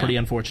unfortunate. Pretty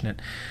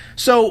unfortunate.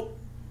 So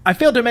I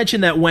failed to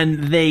mention that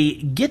when they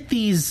get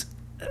these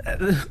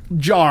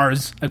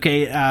jars,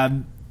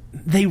 okay,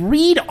 they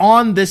read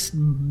on this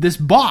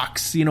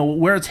box,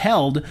 where it's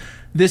held,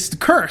 this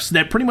curse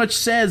that pretty much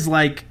says,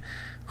 like,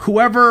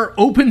 whoever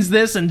opens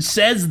this and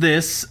says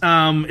this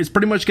is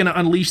pretty much going to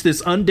unleash this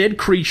undead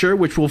creature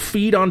which will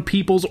feed on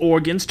people's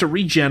organs to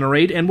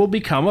regenerate and will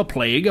become a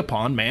plague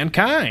upon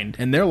mankind.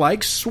 And they're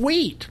like,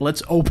 sweet,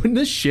 let's open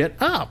this shit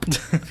up.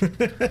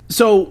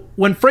 So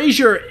when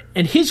Fraser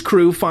and his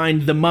crew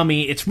find the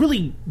mummy, it's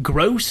really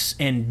gross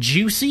and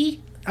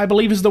juicy, I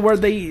believe is the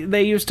word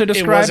they used to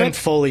describe it. It wasn't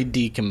fully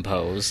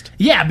decomposed.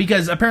 Yeah,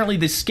 because apparently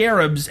the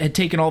scarabs had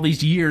taken all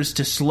these years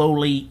to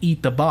slowly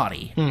eat the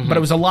body. Mm-hmm. But it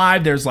was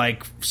alive. There's,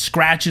 like,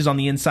 scratches on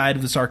the inside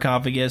of the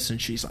sarcophagus,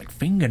 and she's like,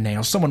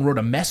 fingernails. Someone wrote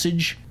a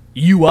message.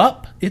 You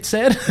up? It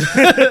said.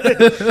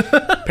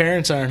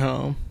 Parents aren't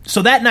home.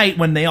 So that night,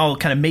 when they all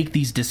kind of make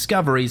these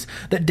discoveries,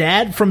 the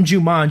dad from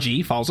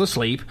Jumanji falls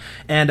asleep,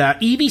 and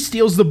Evie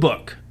steals the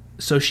book.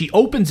 So she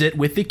opens it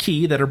with the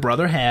key that her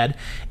brother had,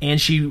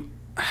 and she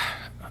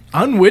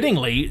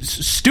unwittingly,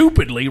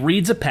 stupidly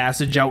reads a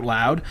passage out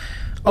loud,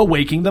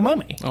 awaking the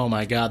mummy. Oh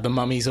my god, the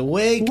mummy's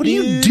awake. What are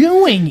you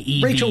doing,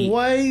 Evie? Rachel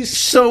Weisz.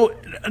 So,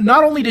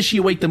 not only does she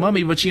awake the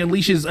mummy, but she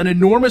unleashes an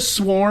enormous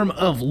swarm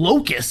of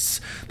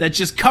locusts that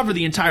just cover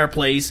the entire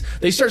place.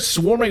 They start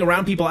swarming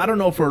around people. I don't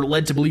know if we're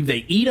led to believe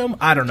they eat them.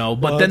 I don't know.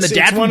 But then the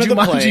dad from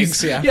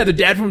Jumanji's... the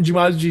dad from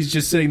Jumanji's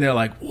just sitting there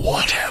like,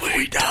 what have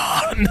we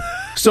done?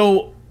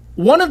 So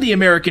one of the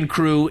American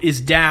crew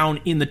is down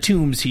in the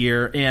tombs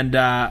here and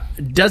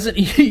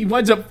he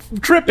winds up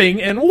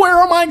tripping and where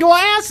are my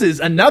glasses?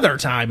 Another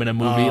time in a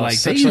movie.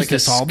 They use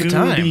this all the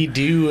time.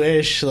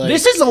 Scooby-Doo-ish.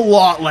 This is a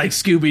lot like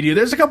Scooby-Doo.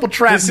 There's a couple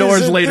trap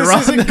doors later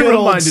on that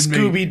reminded me.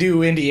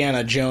 Scooby-Doo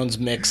Indiana Jones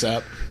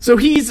mix-up. So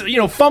he's,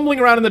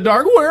 fumbling around in the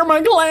dark. Where are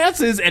my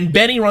glasses? And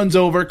Benny runs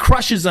over,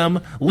 crushes him,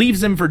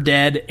 leaves him for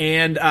dead.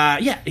 And,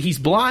 he's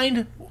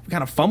blind,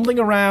 kind of fumbling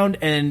around,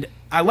 and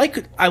I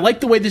like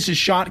the way this is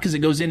shot because it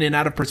goes in and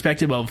out of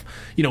perspective of,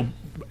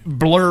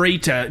 blurry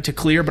to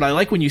clear, but I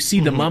like when you see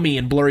the mummy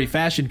in blurry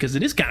fashion because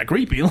it is kind of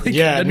creepy.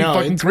 That'd be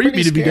fucking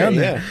creepy to be done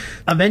there. Yeah.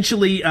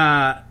 Eventually,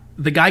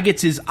 the guy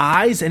gets his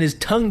eyes and his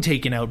tongue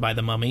taken out by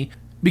the mummy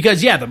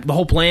because, the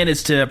whole plan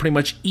is to pretty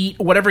much eat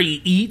whatever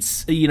he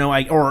eats,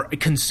 or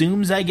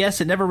consumes, I guess.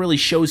 It never really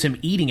shows him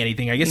eating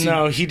anything. I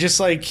guess he just,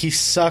 he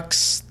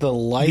sucks the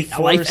life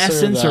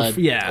essence or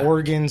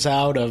organs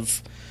out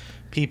of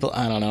people.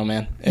 I don't know,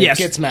 man. It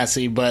gets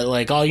messy,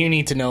 but all you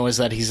need to know is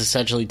that he's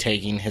essentially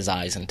taking his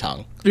eyes and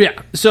tongue.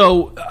 Yeah.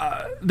 So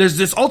there's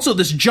this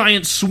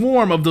giant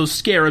swarm of those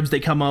scarabs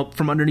that come up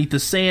from underneath the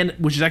sand,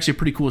 which is actually a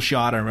pretty cool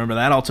shot. I remember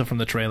that also from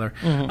the trailer.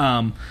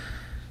 Mm-hmm.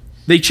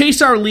 They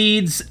chase our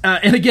leads,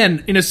 and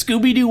again, in a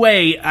Scooby-Doo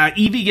way,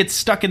 Evie gets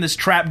stuck in this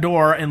trap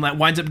door and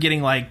winds up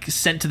getting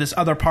sent to this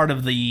other part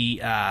of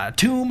the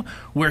tomb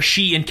where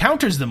she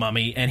encounters the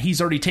mummy, and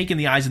he's already taken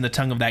the eyes and the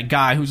tongue of that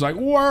guy who's like,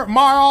 "Where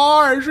my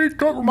eyes? He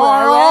took my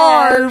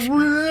eyes!"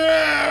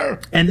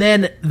 And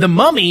then the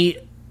mummy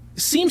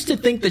seems to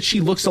think that she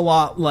looks a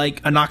lot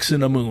like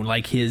Anck-su-namun,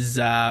 like his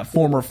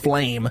former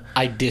flame.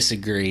 I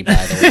disagree, by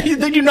the way.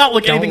 They do not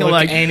look Don't anything look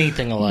alike.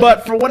 anything alike.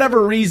 But for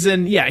whatever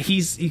reason, yeah,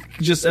 he's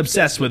just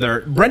obsessed with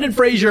her. Brendan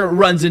Fraser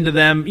runs into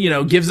them,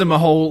 gives them a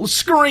whole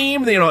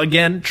scream.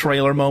 Again,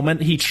 trailer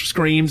moment. He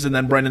screams, and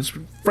then Brendan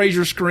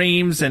Fraser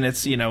screams, and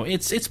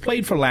it's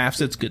played for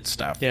laughs. It's good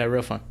stuff. Yeah,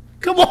 real fun.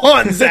 Come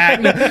on,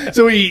 Zach.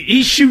 So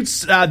he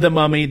shoots the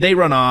mummy. They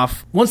run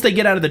off. Once they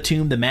get out of the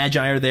tomb, the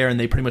Magi are there, and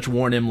they pretty much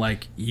warn him,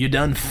 like, you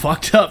done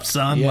fucked up,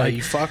 son. Yeah, like,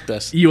 you fucked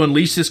us. You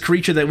unleashed this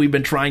creature that we've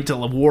been trying to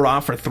ward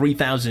off for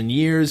 3,000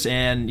 years,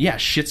 and yeah,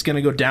 shit's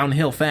gonna go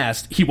downhill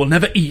fast. He will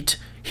never eat.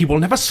 He will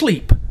never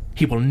sleep.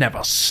 He will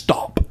never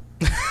stop.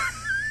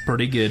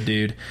 Pretty good,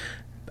 dude.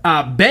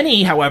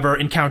 Benny, however,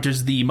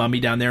 encounters the mummy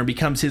down there and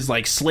becomes his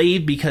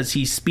slave because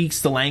he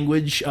speaks the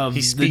language of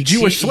the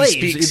Jewish slaves.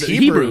 He speaks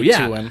Hebrew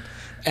to him.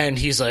 And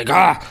he's like,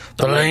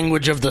 the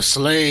language of the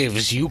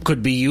slaves. You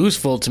could be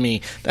useful to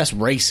me. That's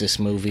racist,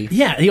 movie.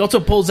 Yeah, he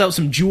also pulls out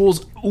some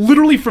jewels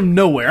literally from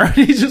nowhere.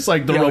 He's just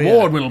like, the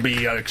reward will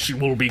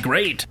be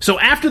great. So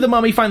after the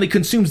mummy finally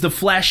consumes the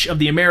flesh of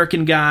the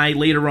American guy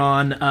later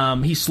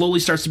on, he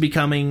slowly starts to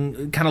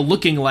becoming kind of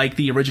looking like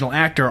the original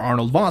actor,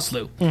 Arnold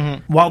Vosloo.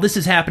 Mm-hmm. While this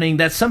is happening,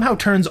 that somehow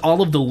turns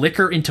all of the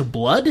liquor into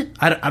blood.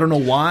 I don't know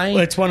why.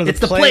 Well, it's one of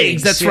the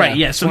plagues. That's right.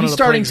 Yeah, so he's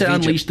starting to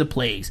unleash the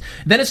plagues.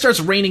 Then it starts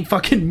raining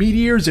fucking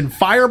meteors and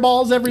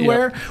fireballs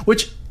everywhere,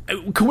 which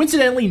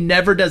coincidentally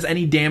never does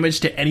any damage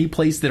to any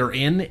place they're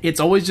in.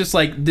 It's always just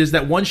like there's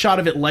that one shot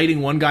of it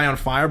lighting one guy on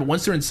fire, but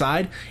once they're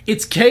inside,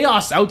 it's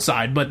chaos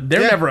outside, but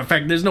they're never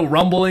affected. There's no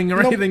rumbling or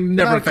anything,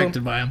 never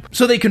affected by him.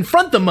 So they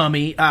confront the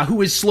mummy,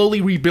 who is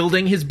slowly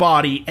rebuilding his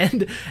body,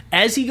 and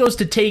as he goes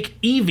to take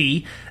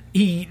Evie,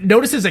 he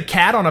notices a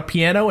cat on a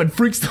piano and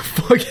freaks the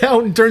fuck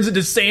out and turns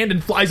into sand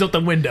and flies out the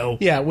window.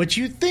 Yeah, which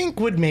you think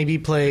would maybe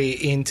play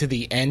into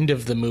the end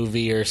of the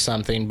movie or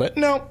something, but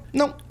no.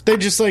 They're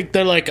just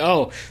they're like,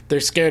 oh, they're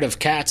scared of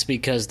cats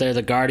because they're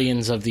the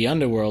guardians of the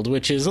underworld,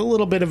 which is a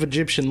little bit of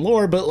Egyptian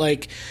lore, but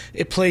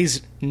it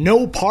plays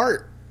no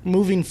part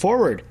moving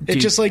forward. It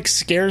just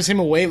scares him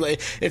away.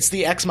 It's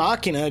the Ex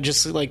Machina,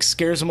 just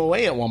scares him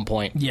away at one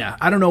point. Yeah,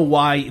 I don't know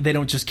why they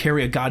don't just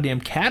carry a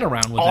goddamn cat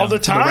around with all them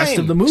the time for the rest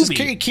of the movie.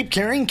 Just keep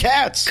carrying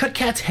cats. Cut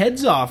cats'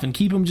 heads off and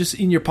keep them just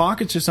in your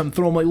pockets or something.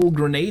 Throw them like little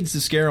grenades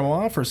to scare them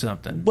off or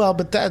something. Well,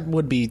 but that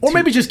would be or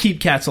maybe just keep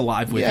cats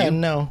alive with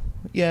you.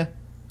 Yeah.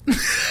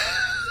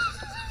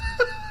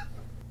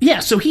 Yeah,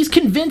 so he's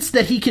convinced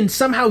that he can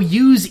somehow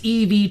use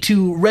Evie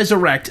to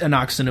resurrect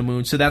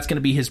Anck-su-namun, so that's going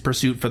to be his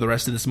pursuit for the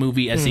rest of this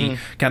movie as he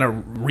kind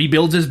of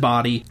rebuilds his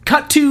body.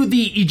 Cut to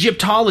the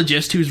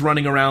Egyptologist who's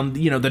running around,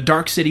 the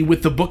Dark City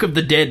with the Book of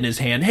the Dead in his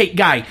hand. Hey,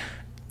 guy,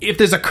 if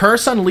there's a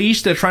curse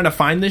unleashed, they're trying to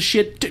find this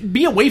shit,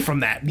 be away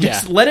from that.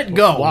 Just let it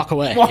go. Walk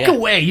away. Walk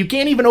away. You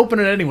can't even open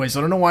it anyway, so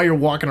I don't know why you're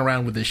walking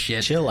around with this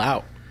shit. Chill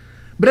out.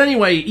 But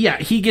anyway, yeah,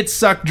 he gets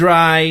sucked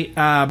dry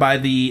by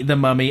the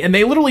mummy, and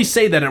they literally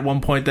say that at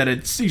one point that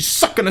he's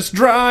sucking us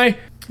dry.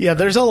 Yeah,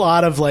 there's a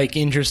lot of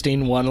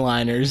interesting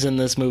one-liners in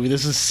this movie.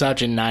 This is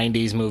such a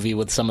 90s movie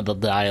with some of the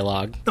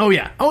dialogue. Oh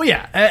yeah.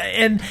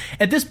 And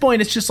at this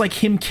point, it's just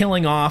him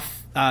killing off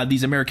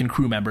these American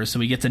crew members. So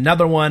he gets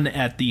another one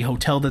at the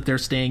hotel that they're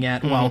staying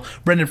at, while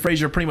Brendan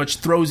Fraser pretty much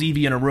throws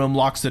Evie in a room,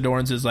 locks the door,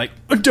 and says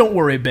don't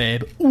worry,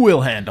 babe,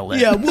 we'll handle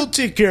it. Yeah, we'll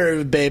take care of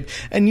it, babe.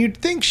 And you'd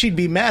think she'd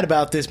be mad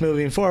about this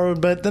moving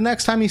forward, but the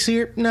next time you see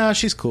her, no,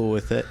 she's cool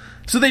with it.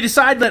 So they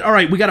decide that, all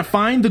right, we got to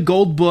find the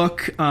gold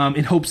book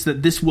in hopes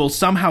that this will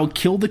somehow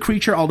kill the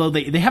creature, although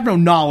they have no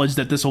knowledge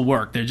that this will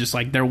work. They're just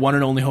their one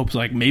and only hope's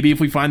maybe if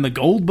we find the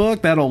gold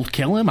book, that'll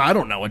kill him. I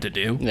don't know what to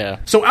do. Yeah.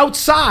 So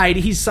outside,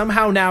 he's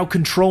somehow now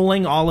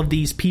controlling all of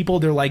these people.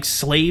 They're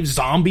slave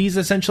zombies,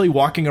 essentially,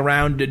 walking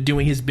around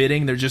doing his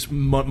bidding. They're just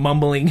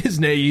mumbling his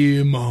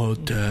name.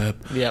 Imhotep.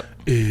 Yep.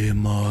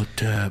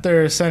 Imhotep.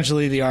 They're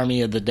essentially the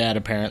army of the dead,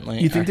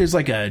 apparently. You think there's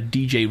a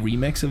DJ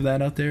remix of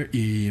that out there?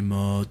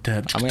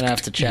 Imhotep. I'm going to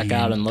have to check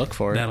out and look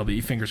for it. That'll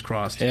be fingers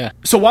crossed. Yeah.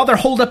 So while they're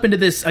holed up into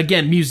this,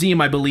 again, museum,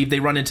 I believe, they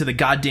run into the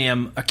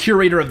goddamn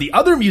curator of the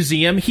other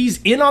museum.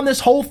 He's in on this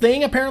whole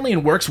thing, apparently,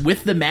 and works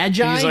with the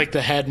Magi. He's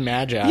the head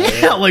Magi.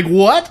 Yeah,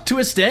 what?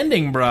 Twist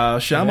ending, bro.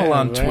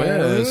 Shyamalan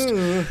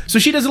twist. So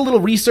she does a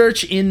little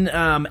research in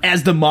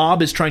as the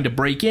mob is trying to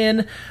break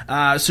in.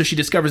 So she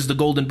discovers the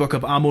Golden Book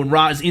of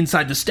Amun-Ra is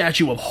inside the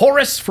statue of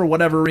Horus for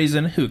whatever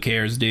reason. Who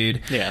cares,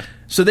 dude? Yeah.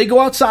 So they go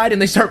outside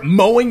and they start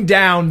mowing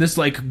down this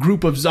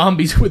group of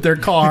zombies with their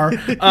car.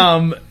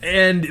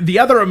 And the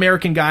other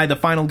American guy, the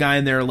final guy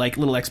in their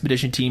little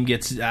expedition team,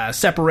 gets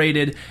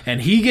separated,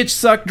 and he gets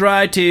sucked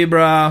dry too,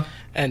 brah.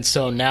 And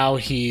so now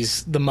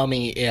the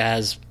mummy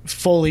has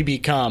fully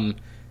become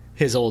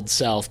his old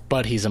self,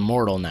 but he's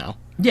immortal now.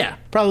 Yeah.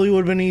 Probably would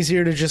have been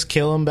easier to just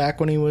kill him back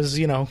when he was,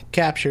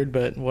 captured,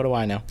 but what do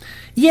I know?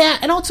 Yeah,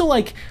 and also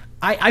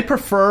I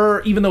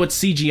prefer, even though it's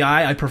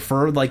CGI, I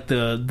prefer like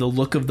the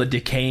look of the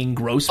decaying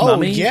gross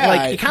mummy. Yeah.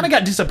 Like, it kind of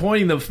got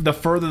disappointing the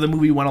further the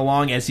movie went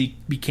along as he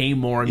became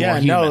more and more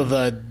human. No,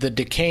 the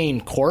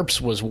decaying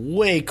corpse was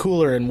way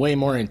cooler and way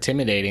more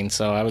intimidating,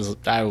 so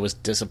I was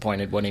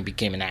disappointed when he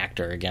became an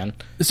actor again.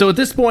 So at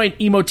this point,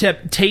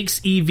 Imhotep takes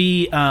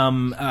Evie.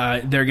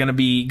 They're going to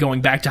be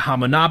going back to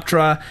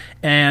Hamunaptra,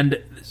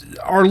 and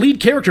our lead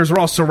characters are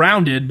all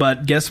surrounded,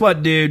 but guess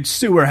what, dude?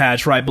 Sewer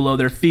hatch right below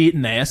their feet,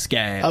 and they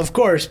escape. Of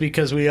course,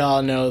 because we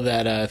all know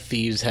that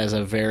Thebes has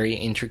a very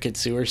intricate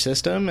sewer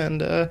system, and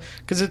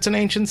because it's an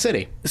ancient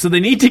city. So they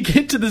need to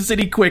get to the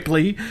city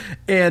quickly,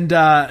 and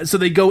so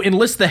they go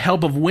enlist the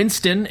help of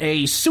Winston,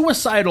 a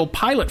suicidal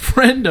pilot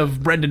friend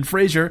of Brendan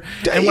Fraser.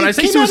 And when I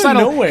say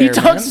suicidal, he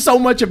talks so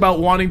much about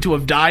wanting to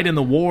have died in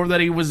the war that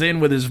he was in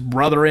with his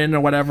brother in or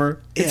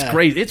whatever. It's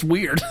great. It's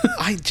weird.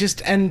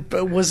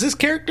 Was this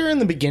character in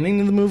the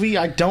beginning of the movie?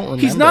 I don't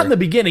remember. He's not in the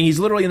beginning. He's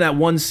literally in that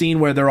one scene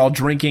where they're all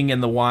drinking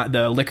and the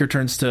liquor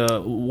turns to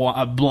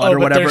blood or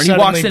whatever. And he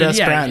walks in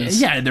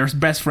and they're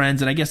best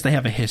friends, and I guess they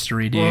have a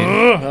history, dude.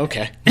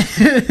 Okay.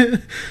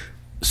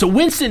 So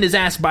Winston is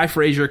asked by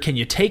Fraser, "Can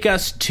you take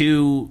us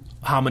to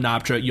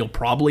Hamunaptra? You'll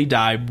probably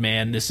die,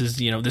 man. This is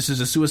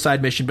a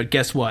suicide mission, but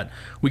guess what?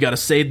 We got to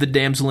save the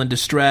damsel in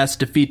distress,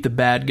 defeat the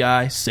bad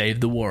guy, save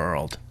the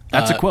world."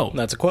 That's a quote.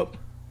 That's a quote.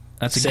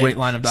 That's a great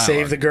line of dialogue.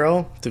 Save the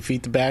girl,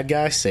 defeat the bad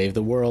guy, save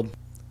the world.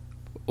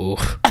 Ooh.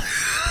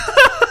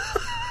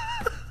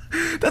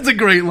 That's a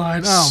great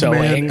line. Oh, so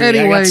man. Angry.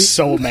 Anyway, I got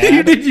so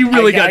mad. You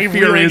really got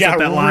furious at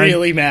that line.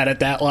 Really mad at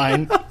that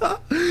line.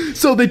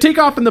 So they take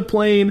off in the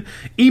plane.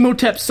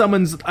 Imhotep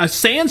summons a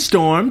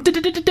sandstorm. Did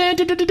you get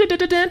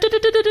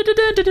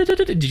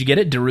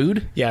it,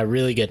 Darude? Yeah,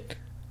 really good.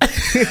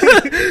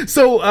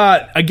 So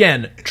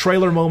again,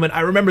 trailer moment.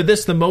 I remember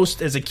this the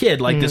most as a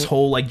kid, like this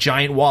whole like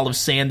giant wall of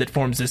sand that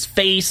forms this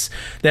face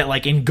that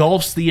like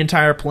engulfs the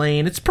entire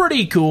plane. It's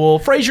pretty cool.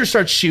 Fraser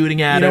starts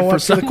shooting at it for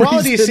some the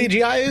quality reason. of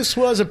CGI, this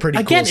was a pretty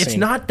cool Again, scene. it's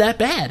not that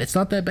bad. It's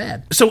not that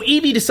bad. So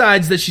Evie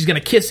decides that she's going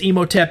to kiss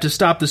Imhotep to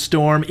stop the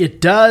storm. It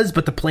does,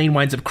 but the plane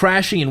winds up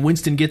crashing, and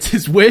Winston gets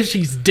his wish.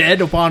 He's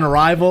dead upon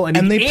arrival, and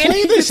they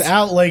play this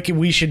out like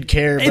we should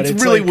care. But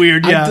it's really like,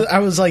 weird. Yeah, I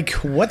was like,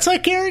 "What's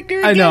that character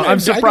again?" I know. I'm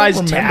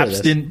surprised Taps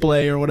didn't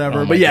play or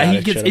whatever. Oh but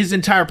yeah, God, his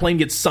entire plane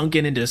gets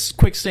sunken into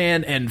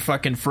quicksand, and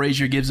fucking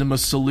Fraser gives him a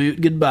salute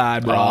goodbye,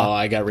 bro. Oh,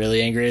 I got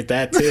really angry at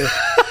that too.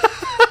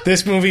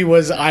 This movie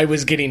I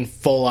was getting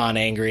full on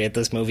angry at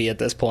this movie at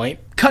this point.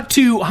 Cut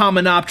to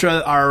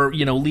Hamunaptra, our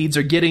leads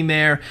are getting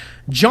there.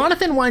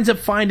 Jonathan winds up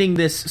finding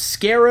this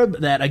scarab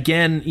that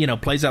again,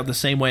 plays out the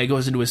same way. It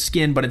goes into his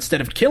skin, but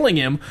instead of killing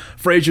him,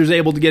 Fraser's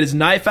able to get his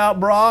knife out,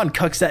 brah, and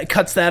cuts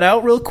that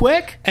out real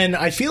quick. And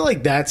I feel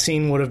like that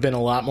scene would have been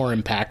a lot more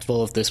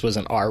impactful if this was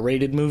an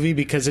R-rated movie,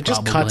 because it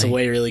just cuts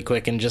away really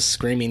quick and just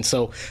screaming.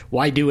 So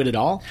why do it at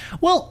all?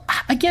 Well,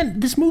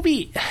 again, this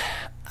movie,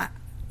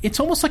 it's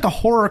almost like a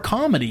horror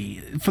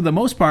comedy for the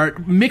most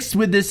part, mixed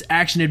with this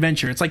action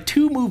adventure. It's like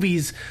two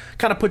movies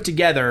kind of put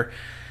together,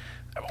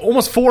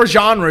 almost four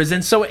genres,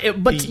 and so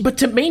but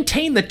to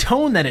maintain the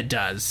tone that it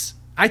does,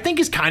 I think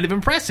is kind of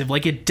impressive.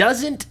 Like it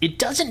doesn't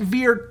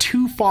veer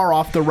too far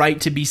off the right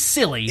to be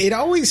silly. It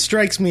always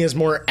strikes me as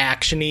more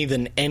actiony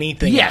than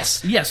anything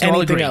else. Yes,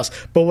 anything else.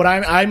 But what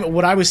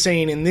I was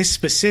saying in this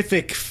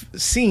specific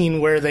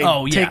scene where they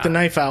take the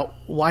knife out,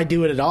 why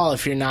do it at all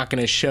if you're not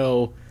going to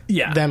show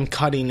them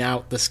cutting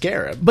out the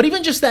scarab? But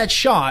even just that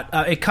shot,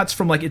 it cuts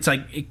from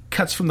it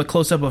cuts from the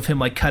close up of him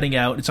like cutting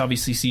out. It's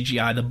obviously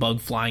CGI, the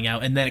bug flying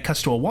out, and then it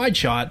cuts to a wide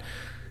shot.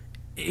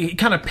 It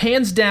kind of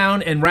pans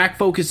down and rack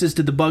focuses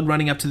to the bug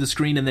running up to the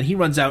screen, and then he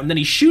runs out and then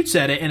he shoots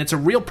at it, and it's a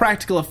real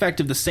practical effect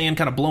of the sand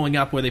kind of blowing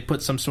up where they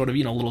put some sort of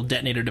little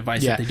detonator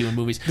device that they do in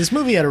movies. This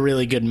movie had a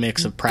really good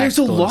mix of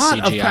practical and CGI.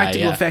 There's a lot of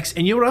practical effects,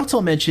 and you would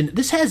also mention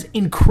this has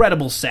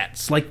incredible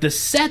sets. Like the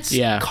sets,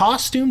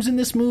 costumes in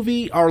this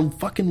movie are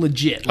fucking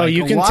legit. Like,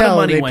 you can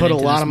tell they put a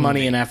lot of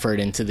money and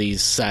effort into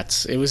these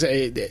sets. It was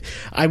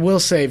I will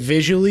say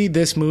visually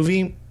this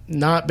movie,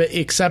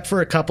 except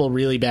for a couple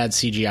really bad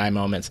CGI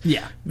moments.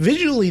 Yeah.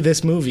 Visually,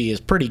 this movie is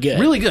pretty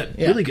good. Really good.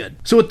 Yeah. Really good.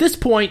 So at this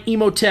point,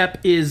 Imhotep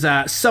is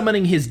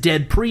summoning his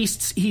dead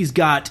priests. He's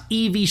got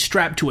Evie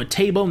strapped to a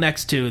table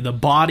next to the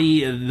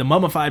body, the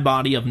mummified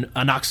body of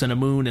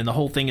Anaxamun, and the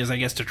whole thing is, I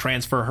guess, to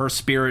transfer her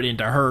spirit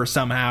into her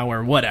somehow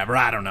or whatever.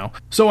 I don't know.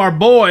 So our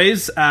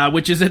boys,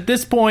 which is at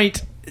this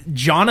point,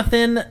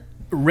 Jonathan,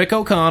 Rick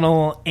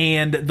O'Connell,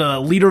 and the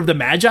leader of the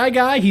Magi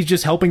guy, he's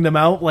just helping them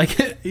out. Like,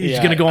 he's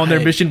going to go on their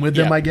mission with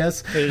them, I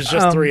guess. There's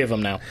just three of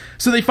them now.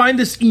 So they find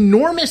this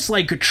enormous,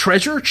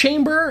 treasure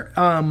chamber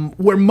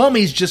where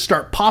mummies just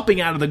start popping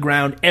out of the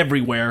ground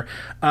everywhere.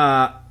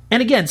 And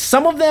again,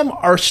 some of them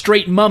are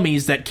straight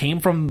mummies that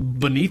came from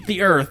beneath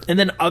the earth, and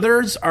then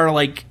others are,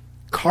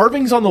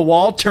 carvings on the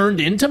wall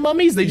turned into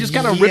mummies. They just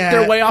kind of rip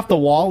their way off the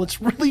wall. It's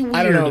really weird.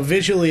 I don't know.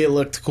 Visually, it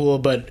looked cool,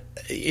 but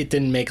it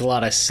didn't make a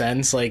lot of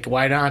sense. Like,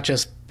 why not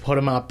just put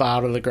them up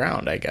out of the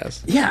ground, I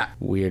guess? Yeah.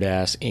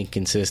 Weird-ass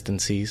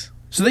inconsistencies.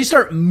 So they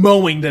start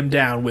mowing them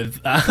down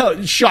with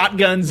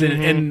shotguns,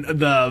 and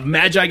the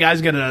Magi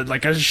guy's got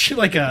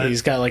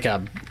He's got like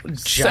a giant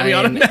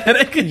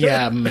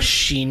semi-automatic,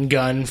 machine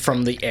gun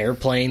from the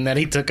airplane that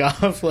he took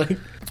off. Like,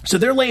 so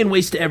they're laying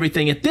waste to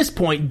everything. At this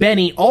point,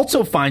 Benny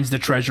also finds the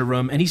treasure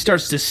room, and he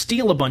starts to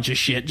steal a bunch of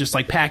shit, just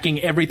like packing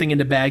everything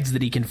into bags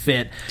that he can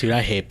fit. dude,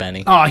 I hate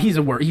Benny. Oh, he's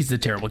a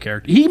terrible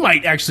character. He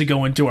might actually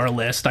go into our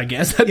list, I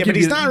guess. Yeah, but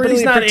he's not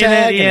really a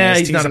protagonist. Yeah,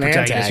 he's not a an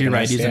protagonist. You're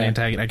right. He's an yeah.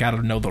 antagonist. I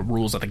gotta know the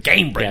rules of the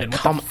game, Brandon. Yeah, What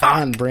the come fuck?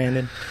 on,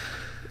 Brandon.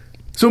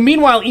 So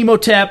meanwhile,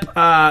 Imhotep,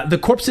 the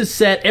corpse is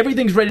set,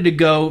 everything's ready to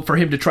go for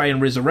him to try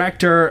and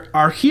resurrect her.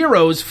 Our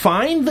heroes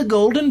find the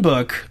golden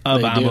book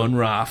of They do.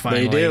 Amun-Ra,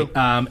 finally. They do.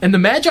 And the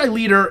Magi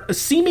leader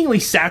seemingly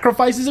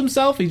sacrifices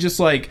himself. He's just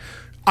like,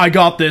 I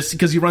got this,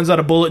 because he runs out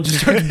of bullet and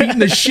just starts beating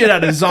the shit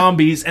out of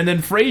zombies. And then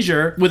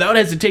Fraser, without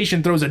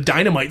hesitation, throws a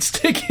dynamite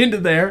stick into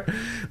there,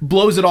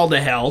 blows it all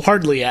to hell.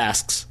 Hardly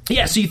asks.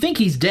 Yeah, so you think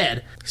he's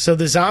dead. So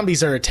the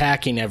zombies are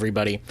attacking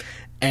everybody.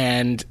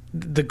 And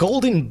the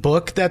golden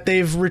book that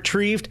they've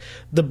retrieved,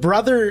 the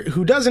brother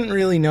who doesn't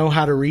really know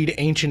how to read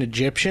ancient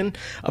Egyptian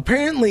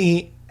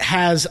apparently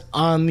has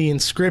on the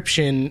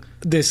inscription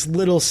this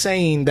little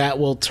saying that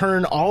will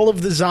turn all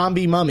of the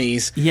zombie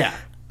mummies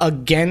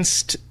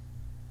against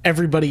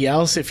everybody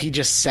else if he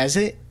just says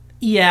it.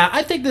 Yeah,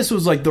 I think this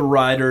was like the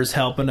writers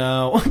helping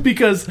out,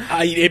 because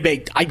I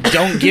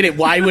don't get it.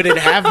 Why would it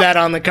have that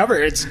on the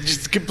cover? It's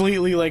just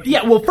completely like...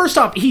 Yeah, well, first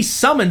off, he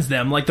summons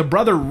them. Like, the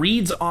brother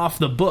reads off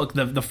the book,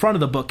 the front of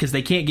the book, because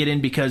they can't get in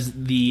because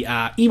the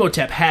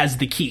Imhotep has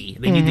the key.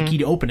 They need the key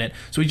to open it.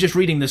 So he's just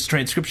reading this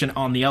transcription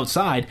on the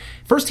outside.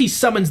 First, he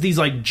summons these,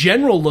 like,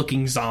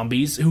 general-looking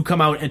zombies who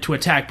come out and to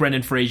attack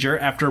Brendan Fraser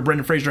after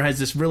Brendan Fraser has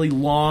this really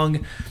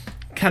long,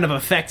 kind of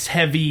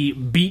effects-heavy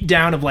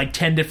beatdown of, like,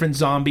 10 different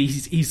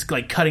zombies. He's,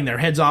 like, cutting their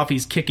heads off.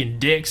 He's kicking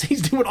dicks.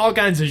 He's doing all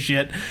kinds of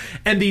shit.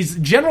 And these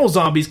general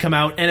zombies come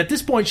out, and at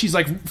this point, she's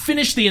like,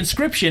 finish the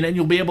inscription, and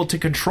you'll be able to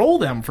control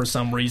them for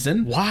some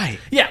reason. Why?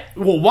 Yeah,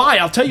 well, why?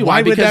 I'll tell you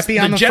why. Why would because that be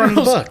on the front of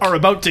the generals book? are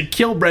about to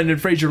kill Brendan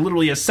Fraser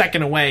literally a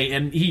second away,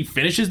 and he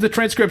finishes the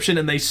transcription,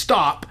 and they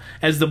stop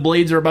as the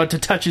blades are about to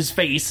touch his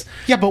face.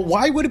 Yeah, but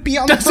why would it be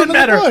on the Doesn't front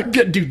matter. of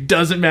the book? Dude,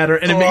 doesn't matter.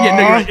 And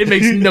it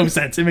makes no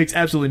sense. It makes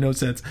absolutely no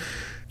sense.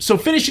 So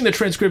finishing the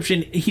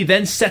transcription, he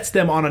then sets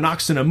them on an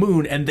ox and a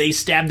moon, and they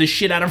stab the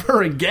shit out of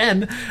her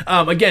again.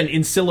 Again,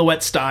 in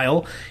silhouette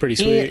style. Pretty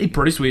sweet.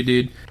 Pretty sweet,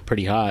 dude.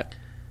 Pretty hot.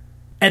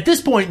 At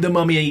this point, the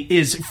mummy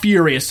is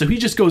furious, so he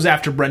just goes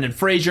after Brendan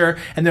Fraser,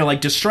 and they're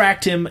like,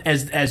 distract him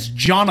as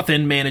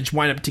Jonathan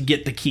wind up to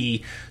get the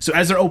key. So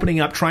as they're opening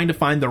up, trying to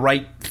find the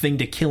right thing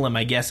to kill him,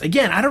 I guess.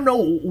 Again, I don't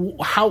know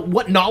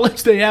what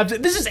knowledge they have.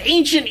 This is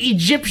ancient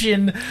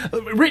Egyptian,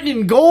 written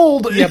in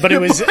gold. Yeah, but it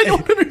was. I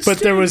don't understand. But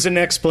there was an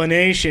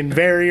explanation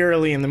very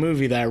early in the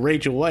movie that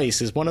Rachel Weisz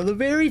is one of the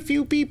very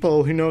few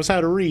people who knows how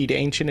to read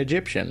ancient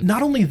Egyptian.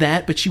 Not only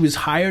that, but she was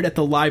hired at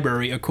the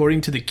library,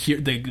 according to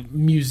the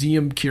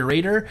museum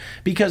curator,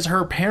 because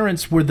her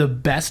parents were the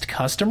best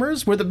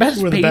customers, were the best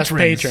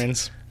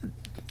patrons.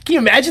 Can you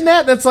imagine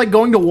that? That's like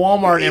going to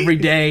Walmart every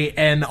day,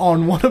 and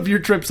on one of your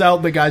trips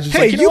out, the guy's just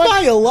Hey, like, you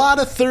buy a lot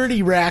of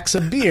 30 racks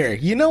of beer.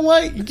 You know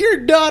what? Your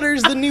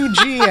daughter's the new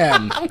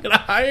GM. I'm gonna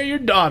hire your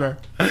daughter.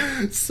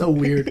 So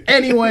weird.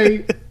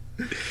 Anyway,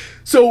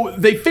 so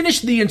they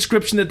finish the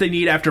inscription that they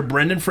need after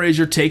Brendan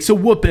Fraser takes a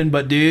whooping,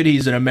 but dude,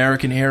 he's an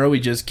American hero. He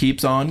just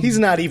keeps on. He's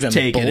not even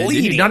taking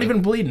bleeding. it. Not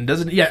even bleeding.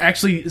 Doesn't? Yeah,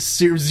 actually,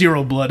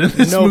 zero blood in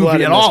this No movie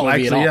blood at in this all.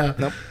 movie Actually, at all. yeah.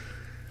 Nope.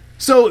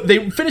 So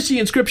they finish the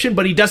inscription,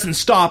 but he doesn't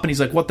stop, and he's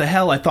like, what the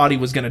hell? I thought he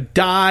was going to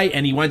die,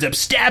 and he winds up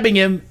stabbing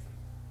him,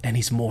 and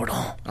he's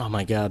mortal. Oh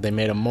my god, they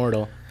made him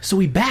mortal. So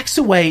he backs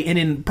away, and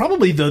in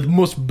probably the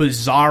most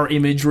bizarre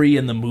imagery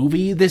in the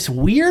movie, this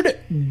weird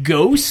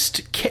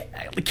ghost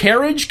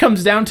carriage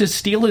comes down to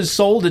steal his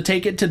soul to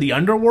take it to the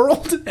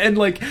underworld. And,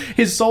 like,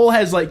 his soul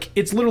has, like,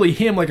 it's literally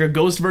him, like a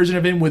ghost version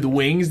of him with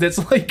wings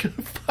that's, like,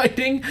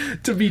 fighting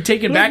to be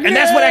taken back. And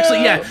that's what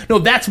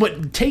actually, that's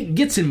what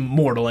gets him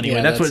mortal anyway.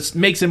 Yeah, that's what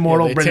makes him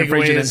mortal. They Brendan take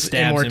Fraser away then his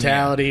stabs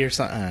immortality or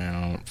something.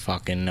 I don't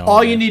fucking know.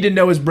 All you need to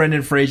know is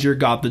Brendan Fraser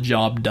got the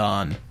job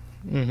done.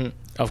 Mm-hmm.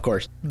 Of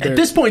course. At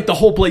this point, the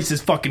whole place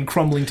is fucking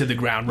crumbling to the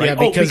ground, right?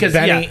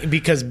 Yeah,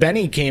 because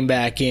Benny came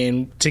back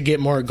in to get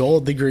more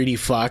gold, the greedy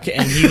fuck,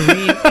 and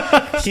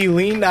he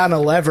leaned on a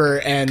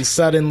lever, and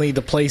suddenly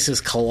the place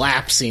is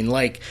collapsing.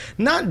 Like,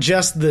 not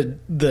just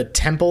the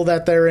temple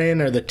that they're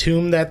in or the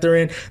tomb that they're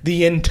in,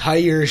 the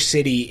entire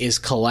city is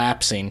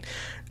collapsing.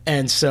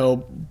 And so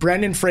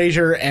Brendan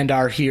Fraser and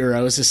our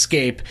heroes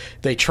escape.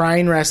 They try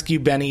and rescue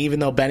Benny, even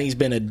though Benny's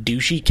been a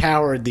douchey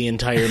coward the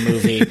entire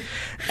movie.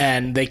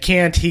 And they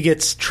can't. He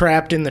gets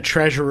trapped in the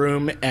treasure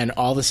room, and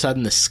all of a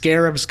sudden the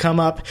scarabs come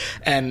up.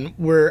 And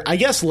we're, I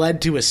guess,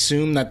 led to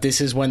assume that this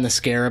is when the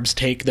scarabs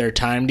take their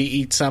time to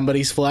eat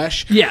somebody's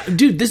flesh. Yeah,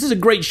 dude, this is a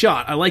great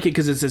shot. I like it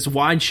because it's this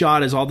wide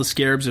shot as all the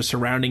scarabs are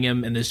surrounding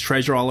him, and there's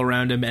treasure all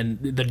around him, and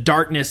the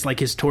darkness, like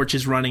his torch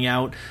is running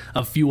out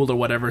of fuel or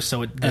whatever,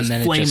 so this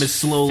flame is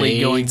slowly slowly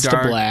going fades to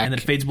dark, black. and then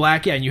it fades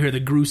black. Yeah, and you hear the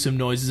gruesome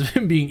noises of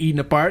him being eaten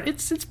apart.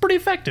 It's pretty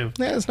effective.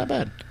 Yeah, it's not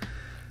bad.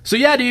 So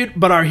yeah, dude,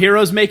 but our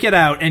heroes make it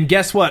out, and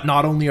guess what?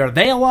 Not only are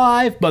they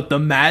alive, but the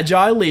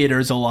Magi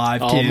leader's alive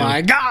too. Oh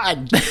my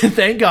god!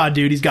 Thank God,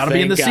 dude. He's got to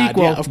be in the Thank God.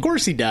 sequel. Yeah, of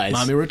course he does.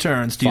 Mommy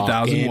Returns,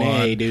 2001. Fucking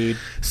A, dude.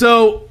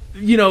 So,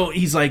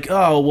 he's like,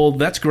 oh, well,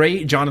 that's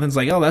great. Jonathan's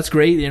like, oh, that's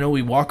great.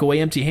 We walk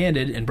away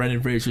empty-handed, and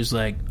Brendan Fraser's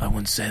like, I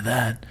wouldn't say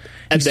that.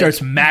 He starts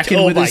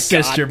macking with his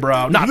sister,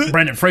 bro. Not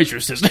Brendan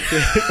Fraser's sister.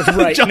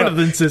 Right.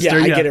 Jonathan's sister.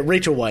 Yeah, I get it.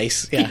 Rachel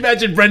Weisz. Yeah.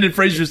 Imagine Brendan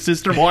Fraser's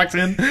sister walks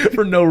in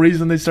for no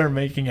reason. They start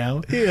making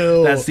out.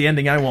 Ew. That's the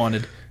ending I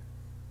wanted.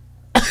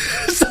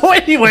 So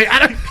anyway,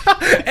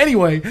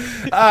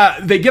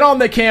 they get on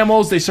the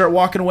camels. They start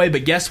walking away.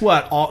 But guess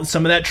what?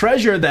 Some of that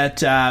treasure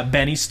that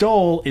Benny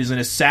stole is in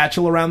a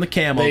satchel around the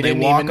camel. They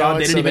walk on.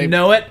 They didn't even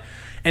know it.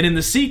 And in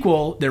the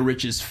sequel, they're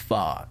rich as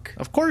fuck.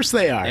 Of course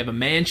they are. They have a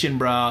mansion,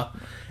 bro.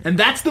 And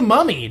that's The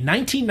Mummy.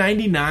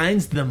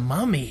 1999's The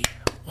Mummy.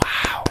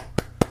 Wow.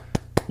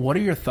 What are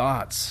your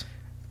thoughts?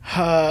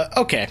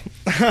 Okay.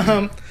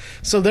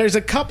 So there's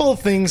a couple of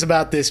things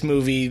about this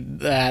movie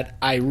that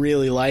I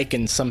really like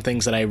and some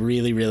things that I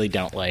really, really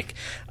don't like.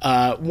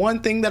 One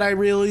thing that I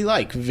really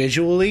like,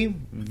 visually,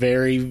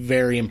 very,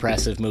 very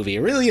impressive movie.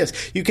 It really is.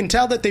 You can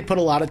tell that they put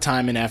a lot of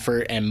time and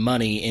effort and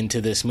money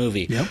into this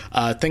movie.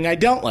 Yep. Thing I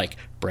don't like,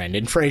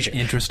 Brendan Fraser.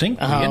 Interesting.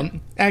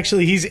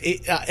 Actually,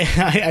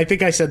 I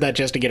think I said that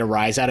just to get a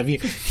rise out of you.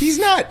 He's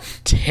not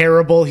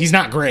terrible. He's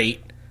not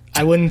great.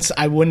 I wouldn't.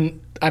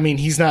 I mean,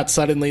 he's not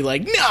suddenly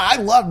like, no, I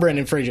love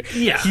Brendan Fraser.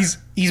 Yeah.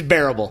 He's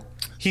bearable.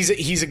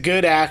 He's a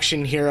good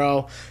action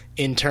hero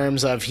in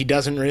terms of he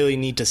doesn't really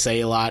need to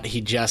say a lot. He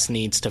just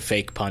needs to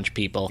fake punch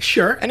people.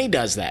 Sure. And he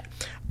does that.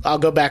 I'll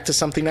go back to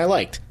something I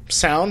liked.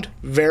 Sound,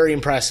 very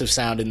impressive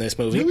sound in this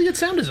movie. Really good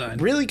sound design.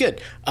 Really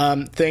good.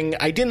 Thing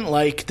I didn't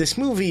like, this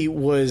movie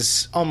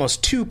was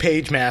almost 2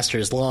 Page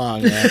Masters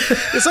long. Man.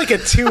 It's like a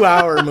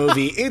 2-hour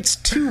movie. It's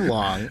too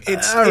long.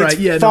 It's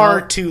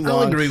far too long.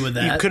 I'll agree with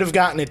that. You could have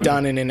gotten it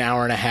done in an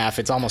hour and a half.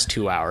 It's almost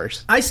 2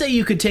 hours. I say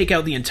you could take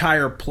out the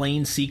entire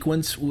plane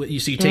sequence. You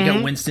take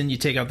out Winston, you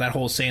take out that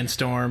whole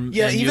sandstorm.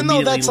 Yeah, and even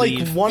though that's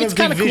leave. Like one it's of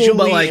the cool,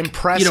 visually you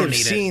impressive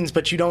scenes,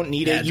 but you don't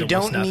need it. You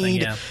don't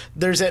need. Yeah.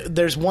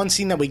 There's one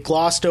scene that we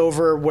glossed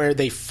over where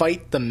they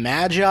fight the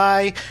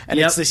Magi, and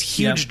it's this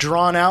huge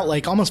drawn out,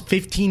 like almost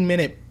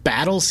 15-minute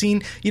battle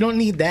scene. You don't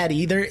need that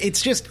either.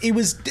 It's just, it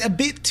was a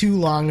bit too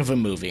long of a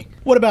movie.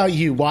 What about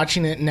you?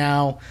 Watching it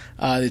now,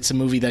 it's a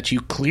movie that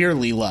you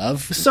clearly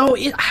love. So,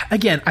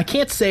 again, I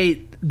can't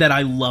say that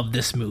I love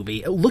this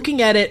movie. Looking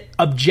at it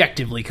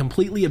objectively,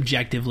 completely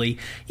objectively,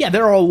 yeah,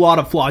 there are a lot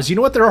of flaws. You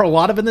know what there are a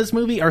lot of in this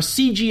movie? Are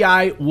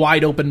CGI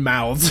wide open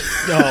mouths.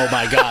 Oh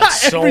my god,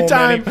 so Every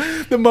time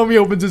many. the mummy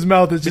opens his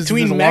mouth, it's just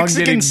Between this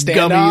Mexican elongated,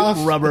 standoff,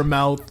 gummy rubber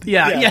mouth.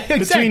 Yeah, exactly.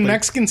 Between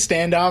Mexican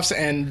standoffs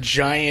and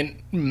giant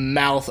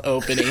mouth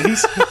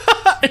openings.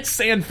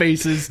 Sand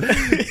faces.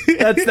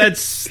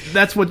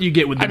 That's what you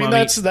get with the Mummy.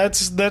 That's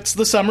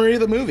the summary of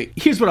the movie.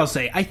 Here's what I'll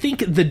say. I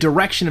think the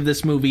direction of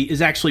this movie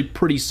is actually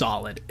pretty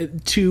solid.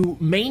 To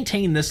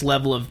maintain this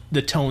level of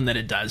the tone that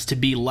it does, to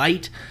be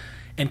light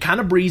and kind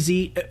of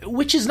breezy,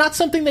 which is not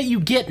something that you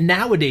get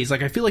nowadays.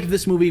 Like, I feel like if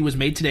this movie was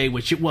made today,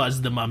 which it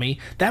was, The Mummy,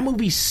 that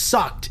movie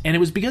sucked. And it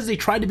was because they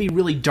tried to be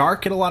really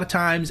dark at a lot of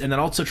times and then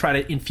also try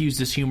to infuse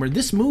this humor.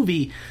 This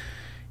movie,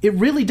 it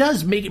really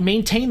does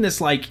maintain this,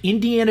 like,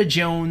 Indiana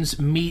Jones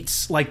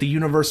meets, like, the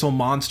Universal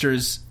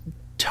Monsters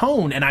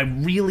tone, and I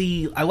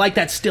like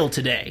that still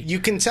today. You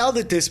can tell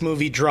that this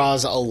movie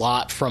draws a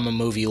lot from a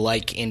movie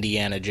like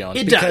Indiana Jones.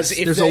 It because does.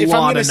 If I'm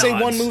going to say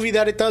one movie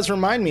that it does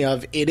remind me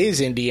of, it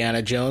is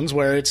Indiana Jones,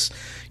 where it's,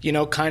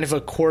 kind of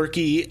a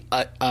quirky,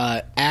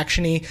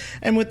 actiony,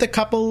 and with a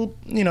couple,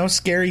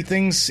 scary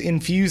things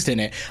infused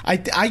in it.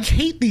 I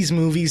hate these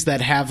movies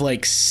that have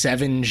like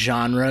 7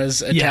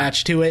 genres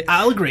attached to it.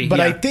 I'll agree.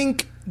 But I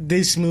think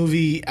this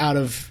movie, out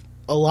of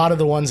a lot of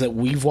the ones that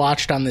we've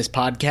watched on this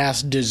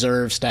podcast,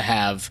 deserves to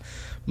have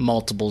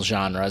multiple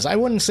genres. I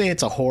wouldn't say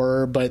it's a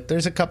horror, but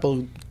there's a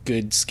couple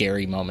good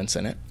scary moments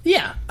in it.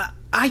 Yeah,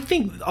 I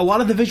think a lot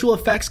of the visual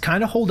effects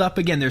kind of hold up.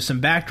 Again, there's some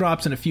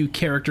backdrops and a few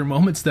character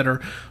moments that are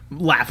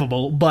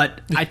laughable,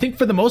 but I think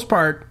for the most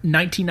part,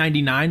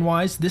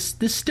 1999-wise, this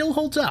still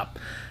holds up.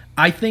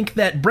 I think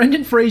that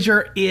Brendan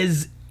Fraser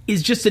is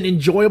just an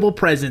enjoyable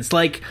presence.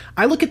 Like,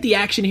 I look at the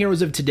action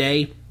heroes of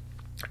today,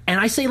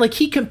 and I say, like,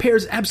 he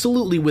compares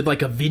absolutely with,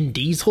 like, a Vin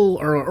Diesel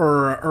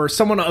or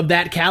someone of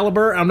that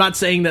caliber. I'm not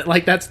saying that,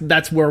 like,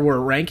 that's where we're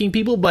ranking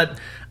people, but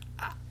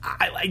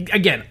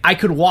I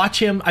could watch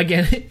him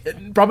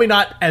again. Probably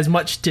not as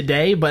much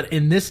today, but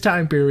in this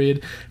time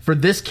period for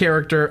this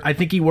character, I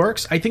think he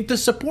works. I think the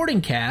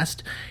supporting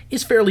cast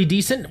is fairly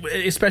decent,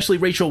 especially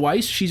Rachel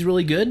Weisz. She's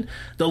really good.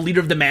 The leader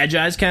of the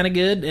Magi is kind of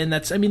good, and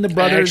the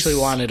brothers. I actually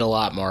wanted a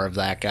lot more of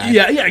that guy.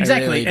 Yeah,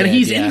 exactly. Really and did,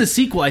 he's in the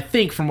sequel, I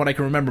think, from what I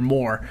can remember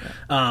more.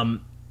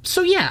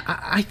 So yeah,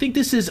 I think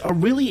this is a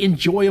really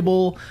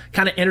enjoyable,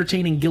 kind of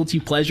entertaining guilty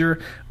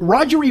pleasure.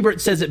 Roger Ebert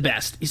says it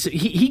best.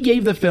 He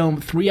gave the film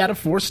 3 out of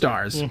 4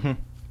 stars, and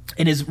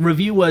his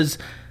review was,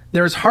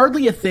 There is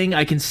hardly a thing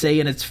I can say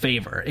in its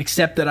favor,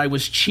 except that I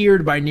was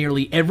cheered by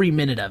nearly every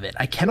minute of it.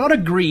 I cannot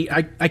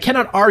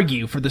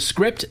argue for the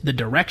script, the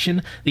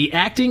direction, the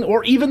acting,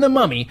 or even the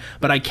mummy,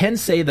 but I can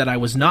say that I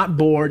was not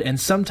bored, and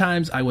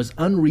sometimes I was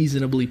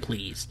unreasonably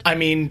pleased. I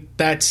mean,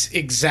 that's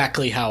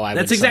exactly how I would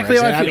That's exactly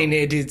how I feel. I mean,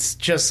 it's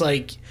just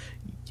like,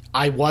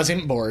 I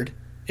wasn't bored.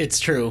 It's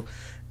true.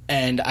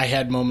 And I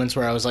had moments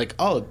where I was like,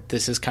 oh,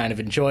 this is kind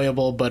of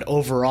enjoyable, but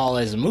overall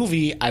as a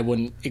movie, I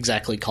wouldn't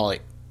exactly call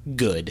it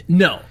good.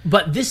 No,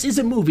 but this is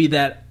a movie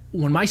that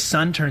when my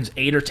son turns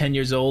 8 or 10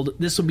 years old,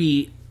 this will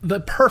be the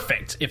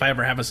perfect, if I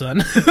ever have a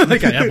son,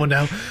 like I have one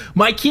now.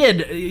 My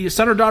kid,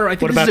 son or daughter, I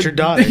think. What about your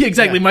daughter?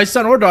 Exactly, Yeah. my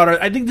son or daughter.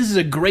 I think this is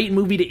a great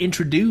movie to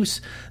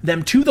introduce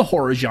them to the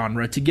horror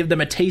genre, to give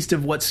them a taste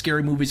of what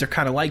scary movies are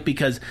kind of like,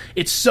 because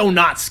it's so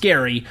not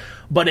scary,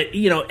 but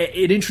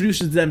it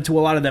introduces them to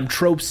a lot of them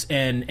tropes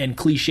and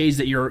cliches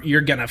that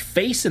you're gonna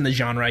face in the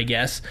genre, I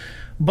guess.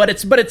 But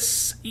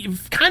it's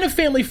kind of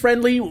family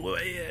friendly.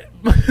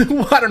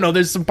 I don't know.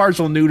 There's some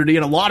partial nudity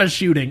and a lot of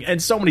shooting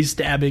and so many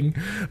stabbing.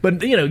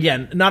 But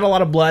again, not a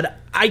lot of blood.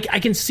 I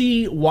can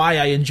see why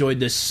I enjoyed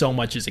this so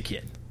much as a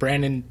kid.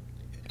 Brandon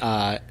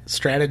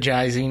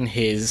strategizing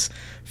his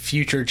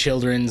future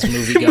children's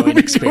movie-going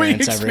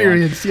experience,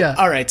 everyone. Yeah.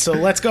 All right, so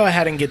let's go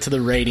ahead and get to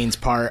the ratings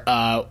part.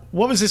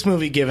 What was this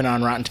movie given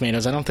on Rotten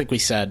Tomatoes? I don't think we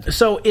said.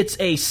 So it's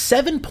a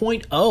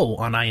 7.0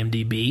 on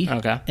IMDb.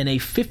 Okay. And a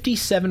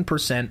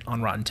 57%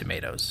 on Rotten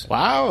Tomatoes.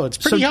 Wow, it's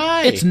pretty So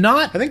high. it's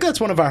not- I think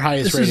that's one of our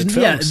highest rated films.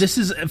 Yeah, this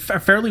is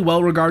fairly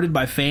well regarded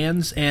by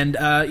fans and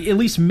at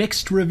least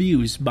mixed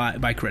reviews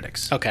by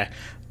critics. Okay.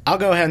 I'll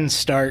go ahead and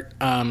start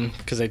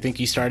because I think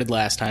you started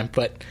last time,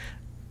 but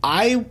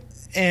I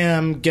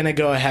am going to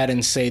go ahead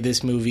and say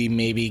this movie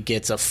maybe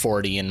gets a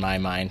 40 in my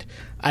mind.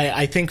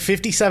 I think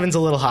 57's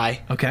a little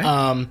high.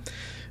 Okay.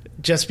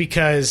 Just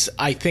because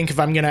I think if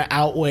I'm going to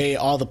outweigh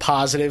all the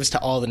positives to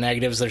all the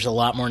negatives, there's a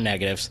lot more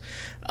negatives.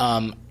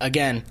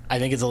 Again, I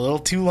think it's a little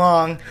too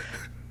long.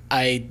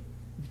 I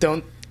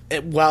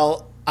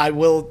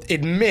will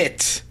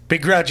admit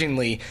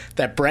begrudgingly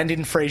that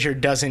Brendan Fraser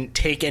doesn't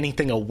take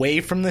anything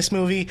away from this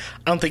movie.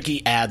 I don't think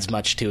he adds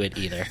much to it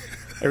either.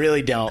 I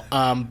really don't.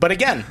 But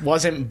again,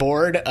 wasn't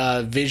bored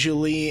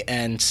visually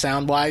and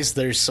sound-wise.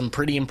 There's some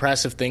pretty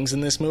impressive things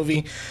in this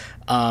movie.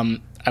 I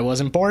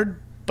wasn't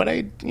bored, but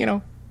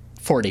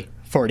 40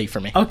 for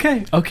me.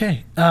 Okay.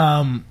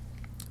 I'm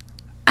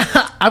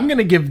going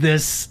to give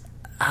this...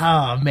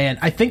 Oh, man.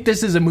 I think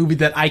this is a movie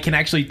that I can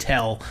actually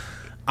tell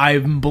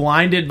I'm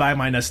blinded by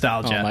my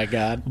nostalgia. Oh, my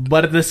God.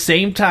 But at the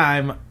same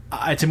time,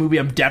 it's a movie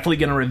I'm definitely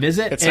going to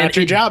revisit. It's not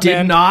your job,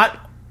 man.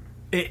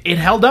 It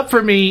held up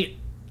for me.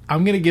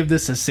 I'm going to give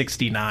this a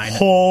 69.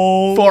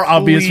 Holy for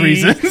obvious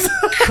reasons.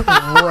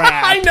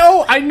 crap.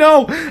 I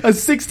know. A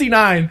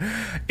 69.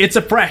 This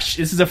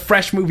is a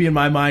fresh movie in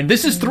my mind.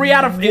 This is 3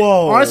 out of...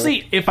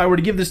 honestly, if I were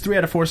to give this 3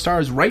 out of 4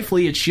 stars,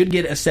 rightfully it should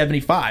get a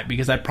 75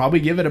 because I'd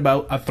probably give it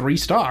about a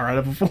 3-star out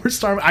of a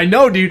 4-star. I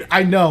know, dude.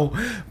 I know.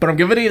 But I'm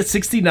giving it a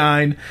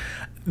 69.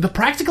 The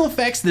practical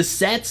effects, the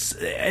sets,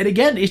 and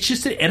again, it's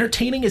just an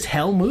entertaining as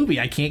hell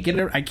movie. I can't get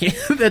it. I can't...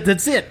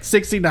 That's it.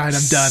 69. I'm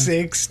done.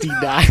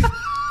 69.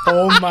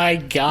 Oh my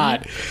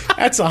God,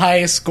 that's the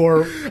highest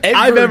score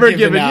I've ever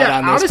given. out Yeah,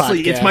 on this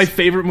honestly, podcast. it's my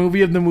favorite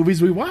movie of the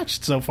movies we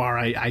watched so far.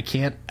 I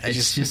can't.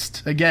 It's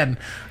just again,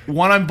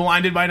 I'm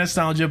blinded by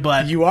nostalgia,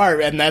 but You are,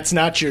 and that's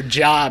not your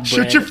job.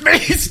 shut Brent. your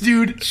face,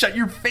 dude. Shut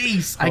your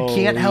face. I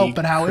can't Holy help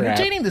but how crap.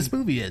 entertaining this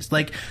movie is.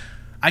 Like,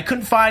 I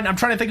couldn't find. I'm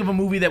trying to think of a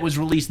movie that was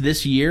released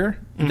this year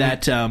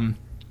that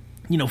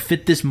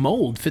fit this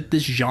mold, fit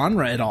this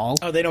genre at all.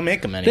 Oh, they don't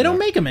make them anymore. They don't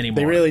make them anymore.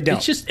 They really don't.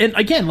 It's just, and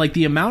again, like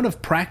the amount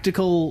of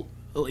practical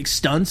like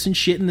stunts and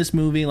shit in this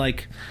movie,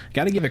 like,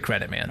 gotta give it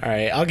credit, man. All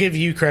right, I'll give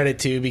you credit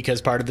too because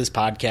part of this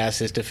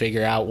podcast is to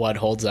figure out what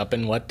holds up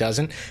and what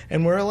doesn't,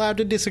 and we're allowed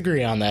to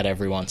disagree on that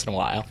every once in a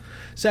while.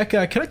 Zach,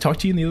 can I talk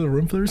to you in the other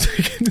room for a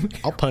second?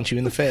 I'll punch you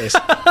in the face.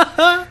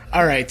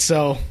 All right,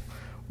 so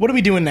what are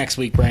we doing next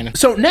week, Brandon?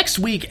 So next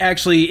week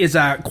actually is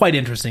quite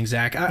interesting,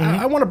 Zach.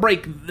 I want to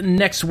break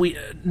next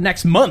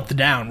month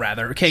down,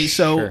 rather. Okay,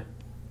 so Sure.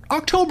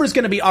 October is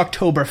going to be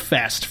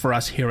Oktoberfest for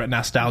us here at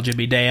Nostalgia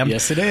Be Damned.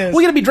 Yes, it is.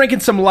 We're going to be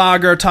drinking some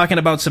lager, talking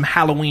about some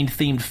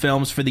Halloween-themed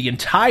films for the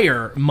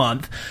entire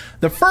month.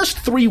 The first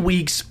 3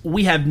 weeks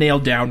we have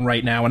nailed down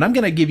right now, and I'm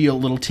going to give you a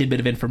little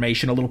tidbit of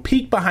information, a little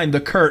peek behind the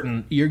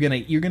curtain. You're gonna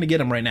get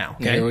them right now.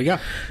 Okay? There we go.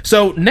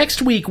 So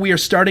next week we are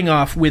starting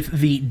off with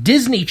the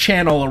Disney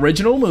Channel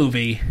original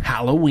movie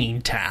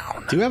Halloween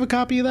Town. Do you have a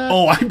copy of that?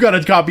 Oh, I've got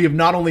a copy of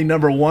not only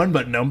number 1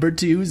 but number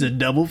 2 is a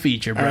double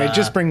feature, bro. All right,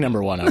 just bring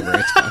number 1 over.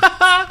 It's fine.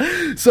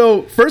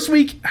 So, first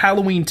week,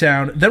 Halloween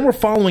Town. Then we're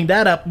following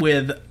that up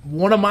with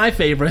one of my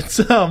favorites,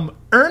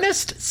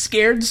 Ernest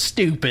Scared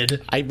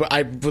Stupid.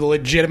 I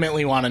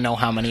legitimately want to know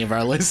how many of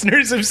our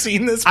listeners have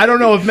seen this. I don't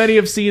know if many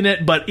have seen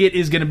it, but it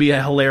is going to be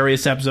a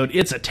hilarious episode.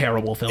 It's a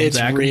terrible film, It's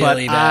Zach, really but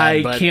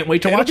bad. I can't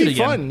wait to watch it again.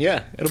 It'll be fun.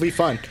 Yeah, it'll be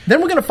fun.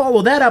 Then we're going to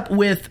follow that up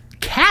with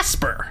Cat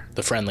Casper.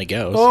 The Friendly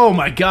Ghost. Oh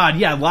my God!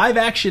 Yeah, live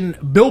action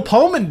Bill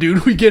Pullman,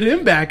 dude. We get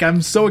him back.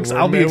 I'm so excited.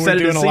 I'll be excited to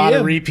see him. We're doing a lot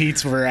of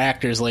repeats for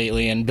actors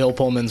lately, and Bill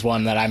Pullman's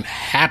one that I'm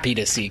happy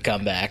to see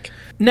come back.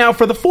 Now,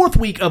 for the 4th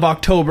week of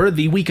October,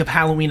 the week of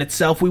Halloween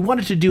itself, we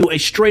wanted to do a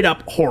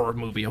straight-up horror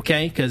movie,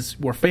 okay? Because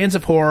we're fans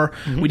of horror.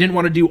 We didn't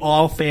want to do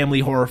all family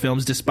horror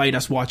films, despite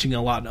us watching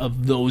a lot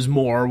of those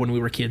more when we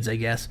were kids, I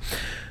guess.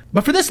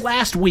 But for this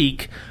last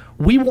week,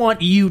 we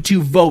want you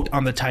to vote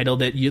on the title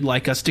that you'd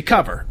like us to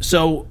cover.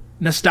 So,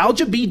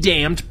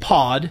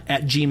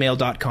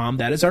 nostalgiabedamnedpod@gmail.com.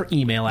 That is our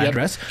email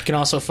address. You can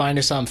also find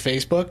us on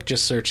Facebook.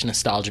 Just search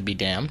Nostalgia Be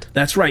Damned.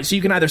 That's right. So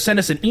you can either send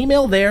us an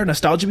email there,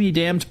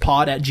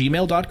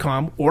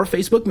 nostalgiabedamnedpod@gmail.com, or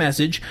Facebook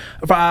message,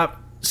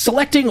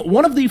 selecting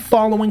one of the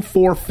following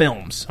 4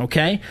 films,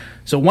 okay?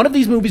 So one of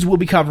these movies we'll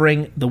be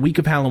covering the week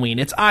of Halloween.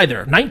 It's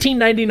either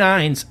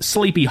 1999's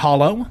Sleepy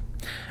Hollow,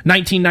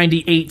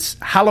 1998's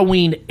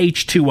Halloween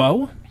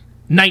H2O,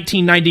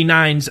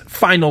 1999's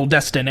Final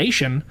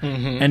Destination,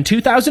 and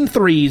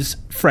 2003's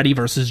Freddy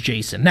vs.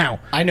 Jason.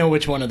 Now, I know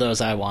which one of those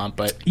I want,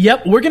 but...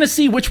 Yep, we're going to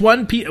see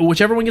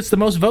whichever one gets the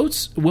most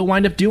votes, we'll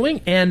wind up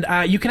doing, and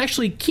you can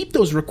actually keep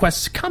those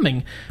requests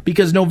coming,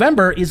 because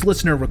November is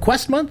Listener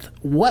Request Month.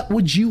 What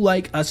would you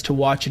like us to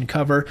watch and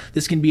cover?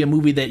 This can be a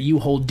movie that you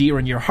hold dear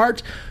in your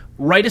heart.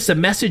 Write us a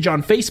message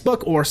on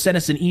Facebook or send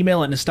us an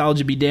email at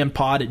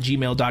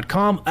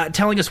nostalgiabedamnedpod@gmail.com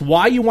telling us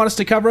why you want us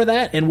to cover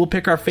that, and we'll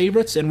pick our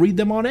favorites and read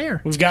them on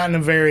air. We've gotten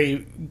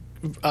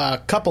a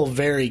couple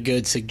very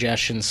good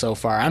suggestions so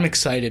far. I'm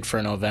excited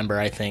for November,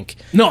 I think.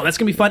 No, that's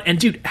going to be fun. And,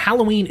 dude,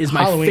 Halloween is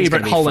my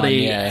favorite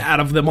holiday fun, yeah. out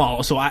of them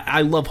all. So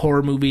I love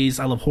horror movies.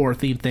 I love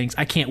horror-themed things.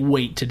 I can't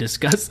wait to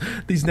discuss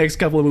these next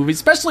couple of movies,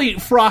 especially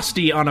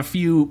Frosty on a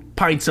few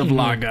pints of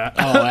lager.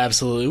 Oh,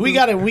 absolutely. We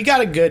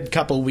got a good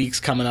couple weeks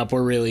coming up.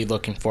 We're really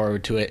looking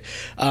forward to it.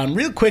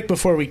 Real quick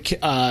before we...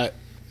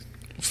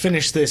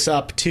 finish this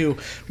up too,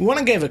 we want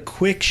to give a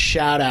quick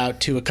shout out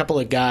to a couple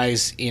of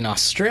guys in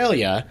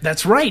Australia.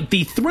 That's right,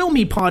 the Thrill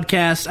Me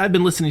podcast. I've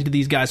been listening to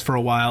these guys for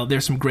a while. They're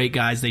some great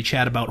guys. They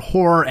chat about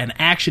horror and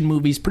action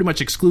movies pretty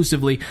much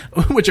exclusively,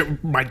 which are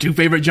my 2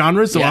 favorite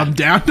genres, so yeah. I'm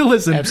down to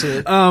listen.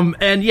 Absolutely.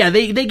 And yeah,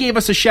 they gave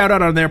us a shout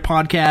out on their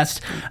podcast,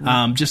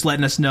 just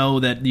letting us know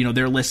that, you know,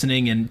 they're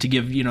listening and to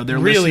give, you know, their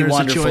really listeners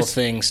wonderful a choice.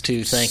 Things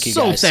too. Thank you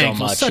so guys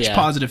thankful. so much. Such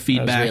positive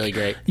feedback. That was really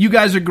great. You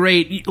guys are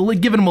great.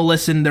 Giving them a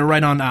listen. They're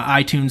right on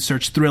iTunes.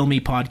 Search Thrill Me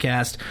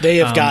podcast. They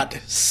have got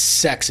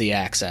sexy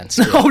accents.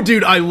 Oh,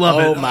 dude, I love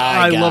it. Oh my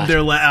God. I love their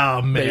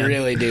oh man, they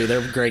really do.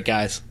 They're great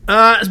guys.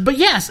 But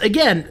yes,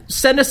 again,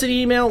 send us an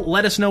email.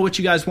 Let us know what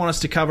you guys want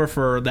us to cover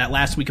for that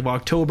last week of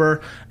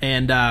October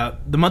and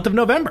the month of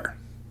November.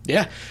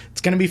 Yeah, it's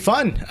going to be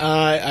fun.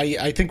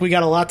 I think we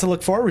got a lot to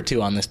look forward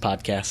to on this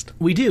podcast.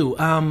 We do.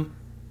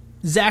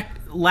 Zach,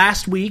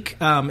 last week,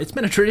 it's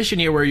been a tradition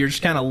here where you're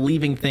just kind of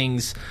leaving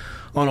things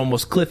on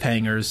almost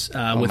cliffhangers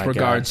with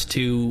regards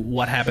to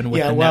what happened with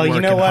the network.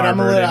 You know what?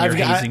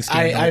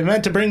 I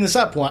meant to bring this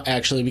up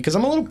actually because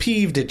I'm a little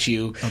peeved at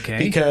you. Okay.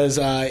 Because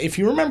if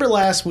you remember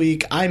last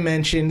week, I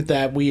mentioned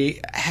that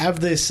we have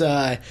this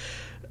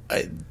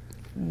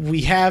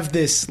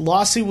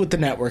lawsuit with the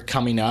network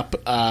coming up.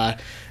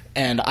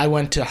 And I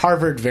went to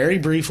Harvard very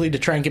briefly to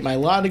try and get my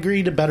law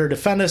degree to better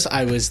defend us.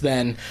 I was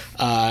then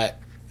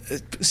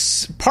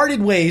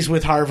parted ways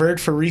with Harvard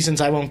for reasons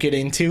I won't get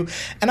into.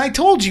 And I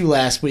told you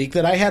last week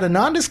that I had a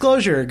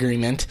non-disclosure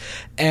agreement,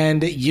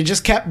 and you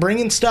just kept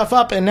bringing stuff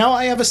up, and now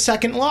I have a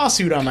second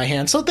lawsuit on my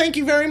hands. So thank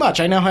you very much.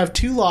 I now have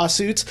 2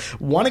 lawsuits,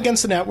 one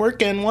against the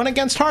network and one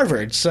against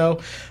Harvard. So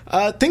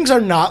things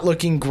are not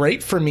looking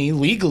great for me,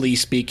 legally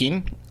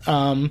speaking.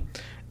 And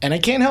I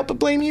can't help but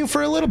blame you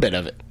for a little bit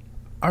of it.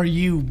 Are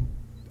you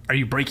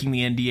breaking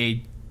the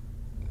NDA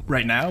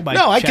right now?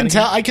 No, I can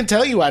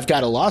tell you I've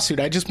got a lawsuit.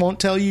 I just won't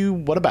tell you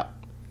what about.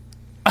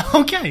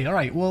 Okay, all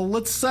right. Well,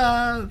 let's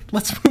move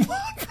on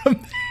from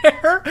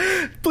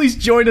there. Please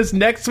join us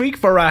next week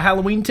for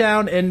Halloween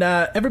Town, and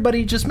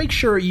everybody, just make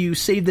sure you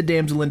save the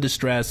damsel in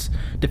distress,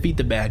 defeat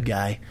the bad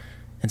guy,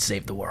 and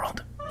save the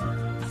world.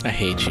 I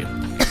hate you.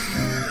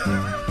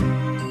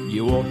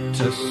 You ought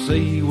to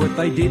see what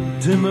they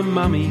did to my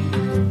mummy.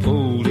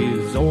 Pulled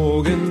his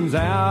organs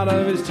out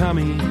of his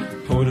tummy,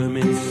 put him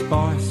in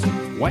spice,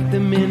 whacked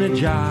him in a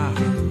jar,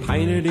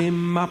 painted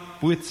him up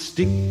with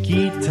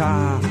sticky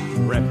tar,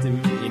 wrapped him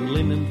in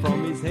linen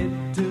from his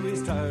head to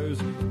his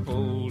toes,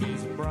 pulled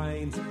his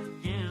brains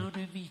out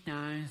of his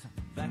nose.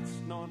 That's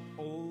not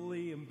all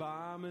the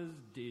embalmers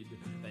did.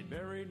 They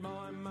buried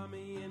my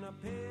mummy in a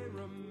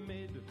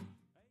pyramid.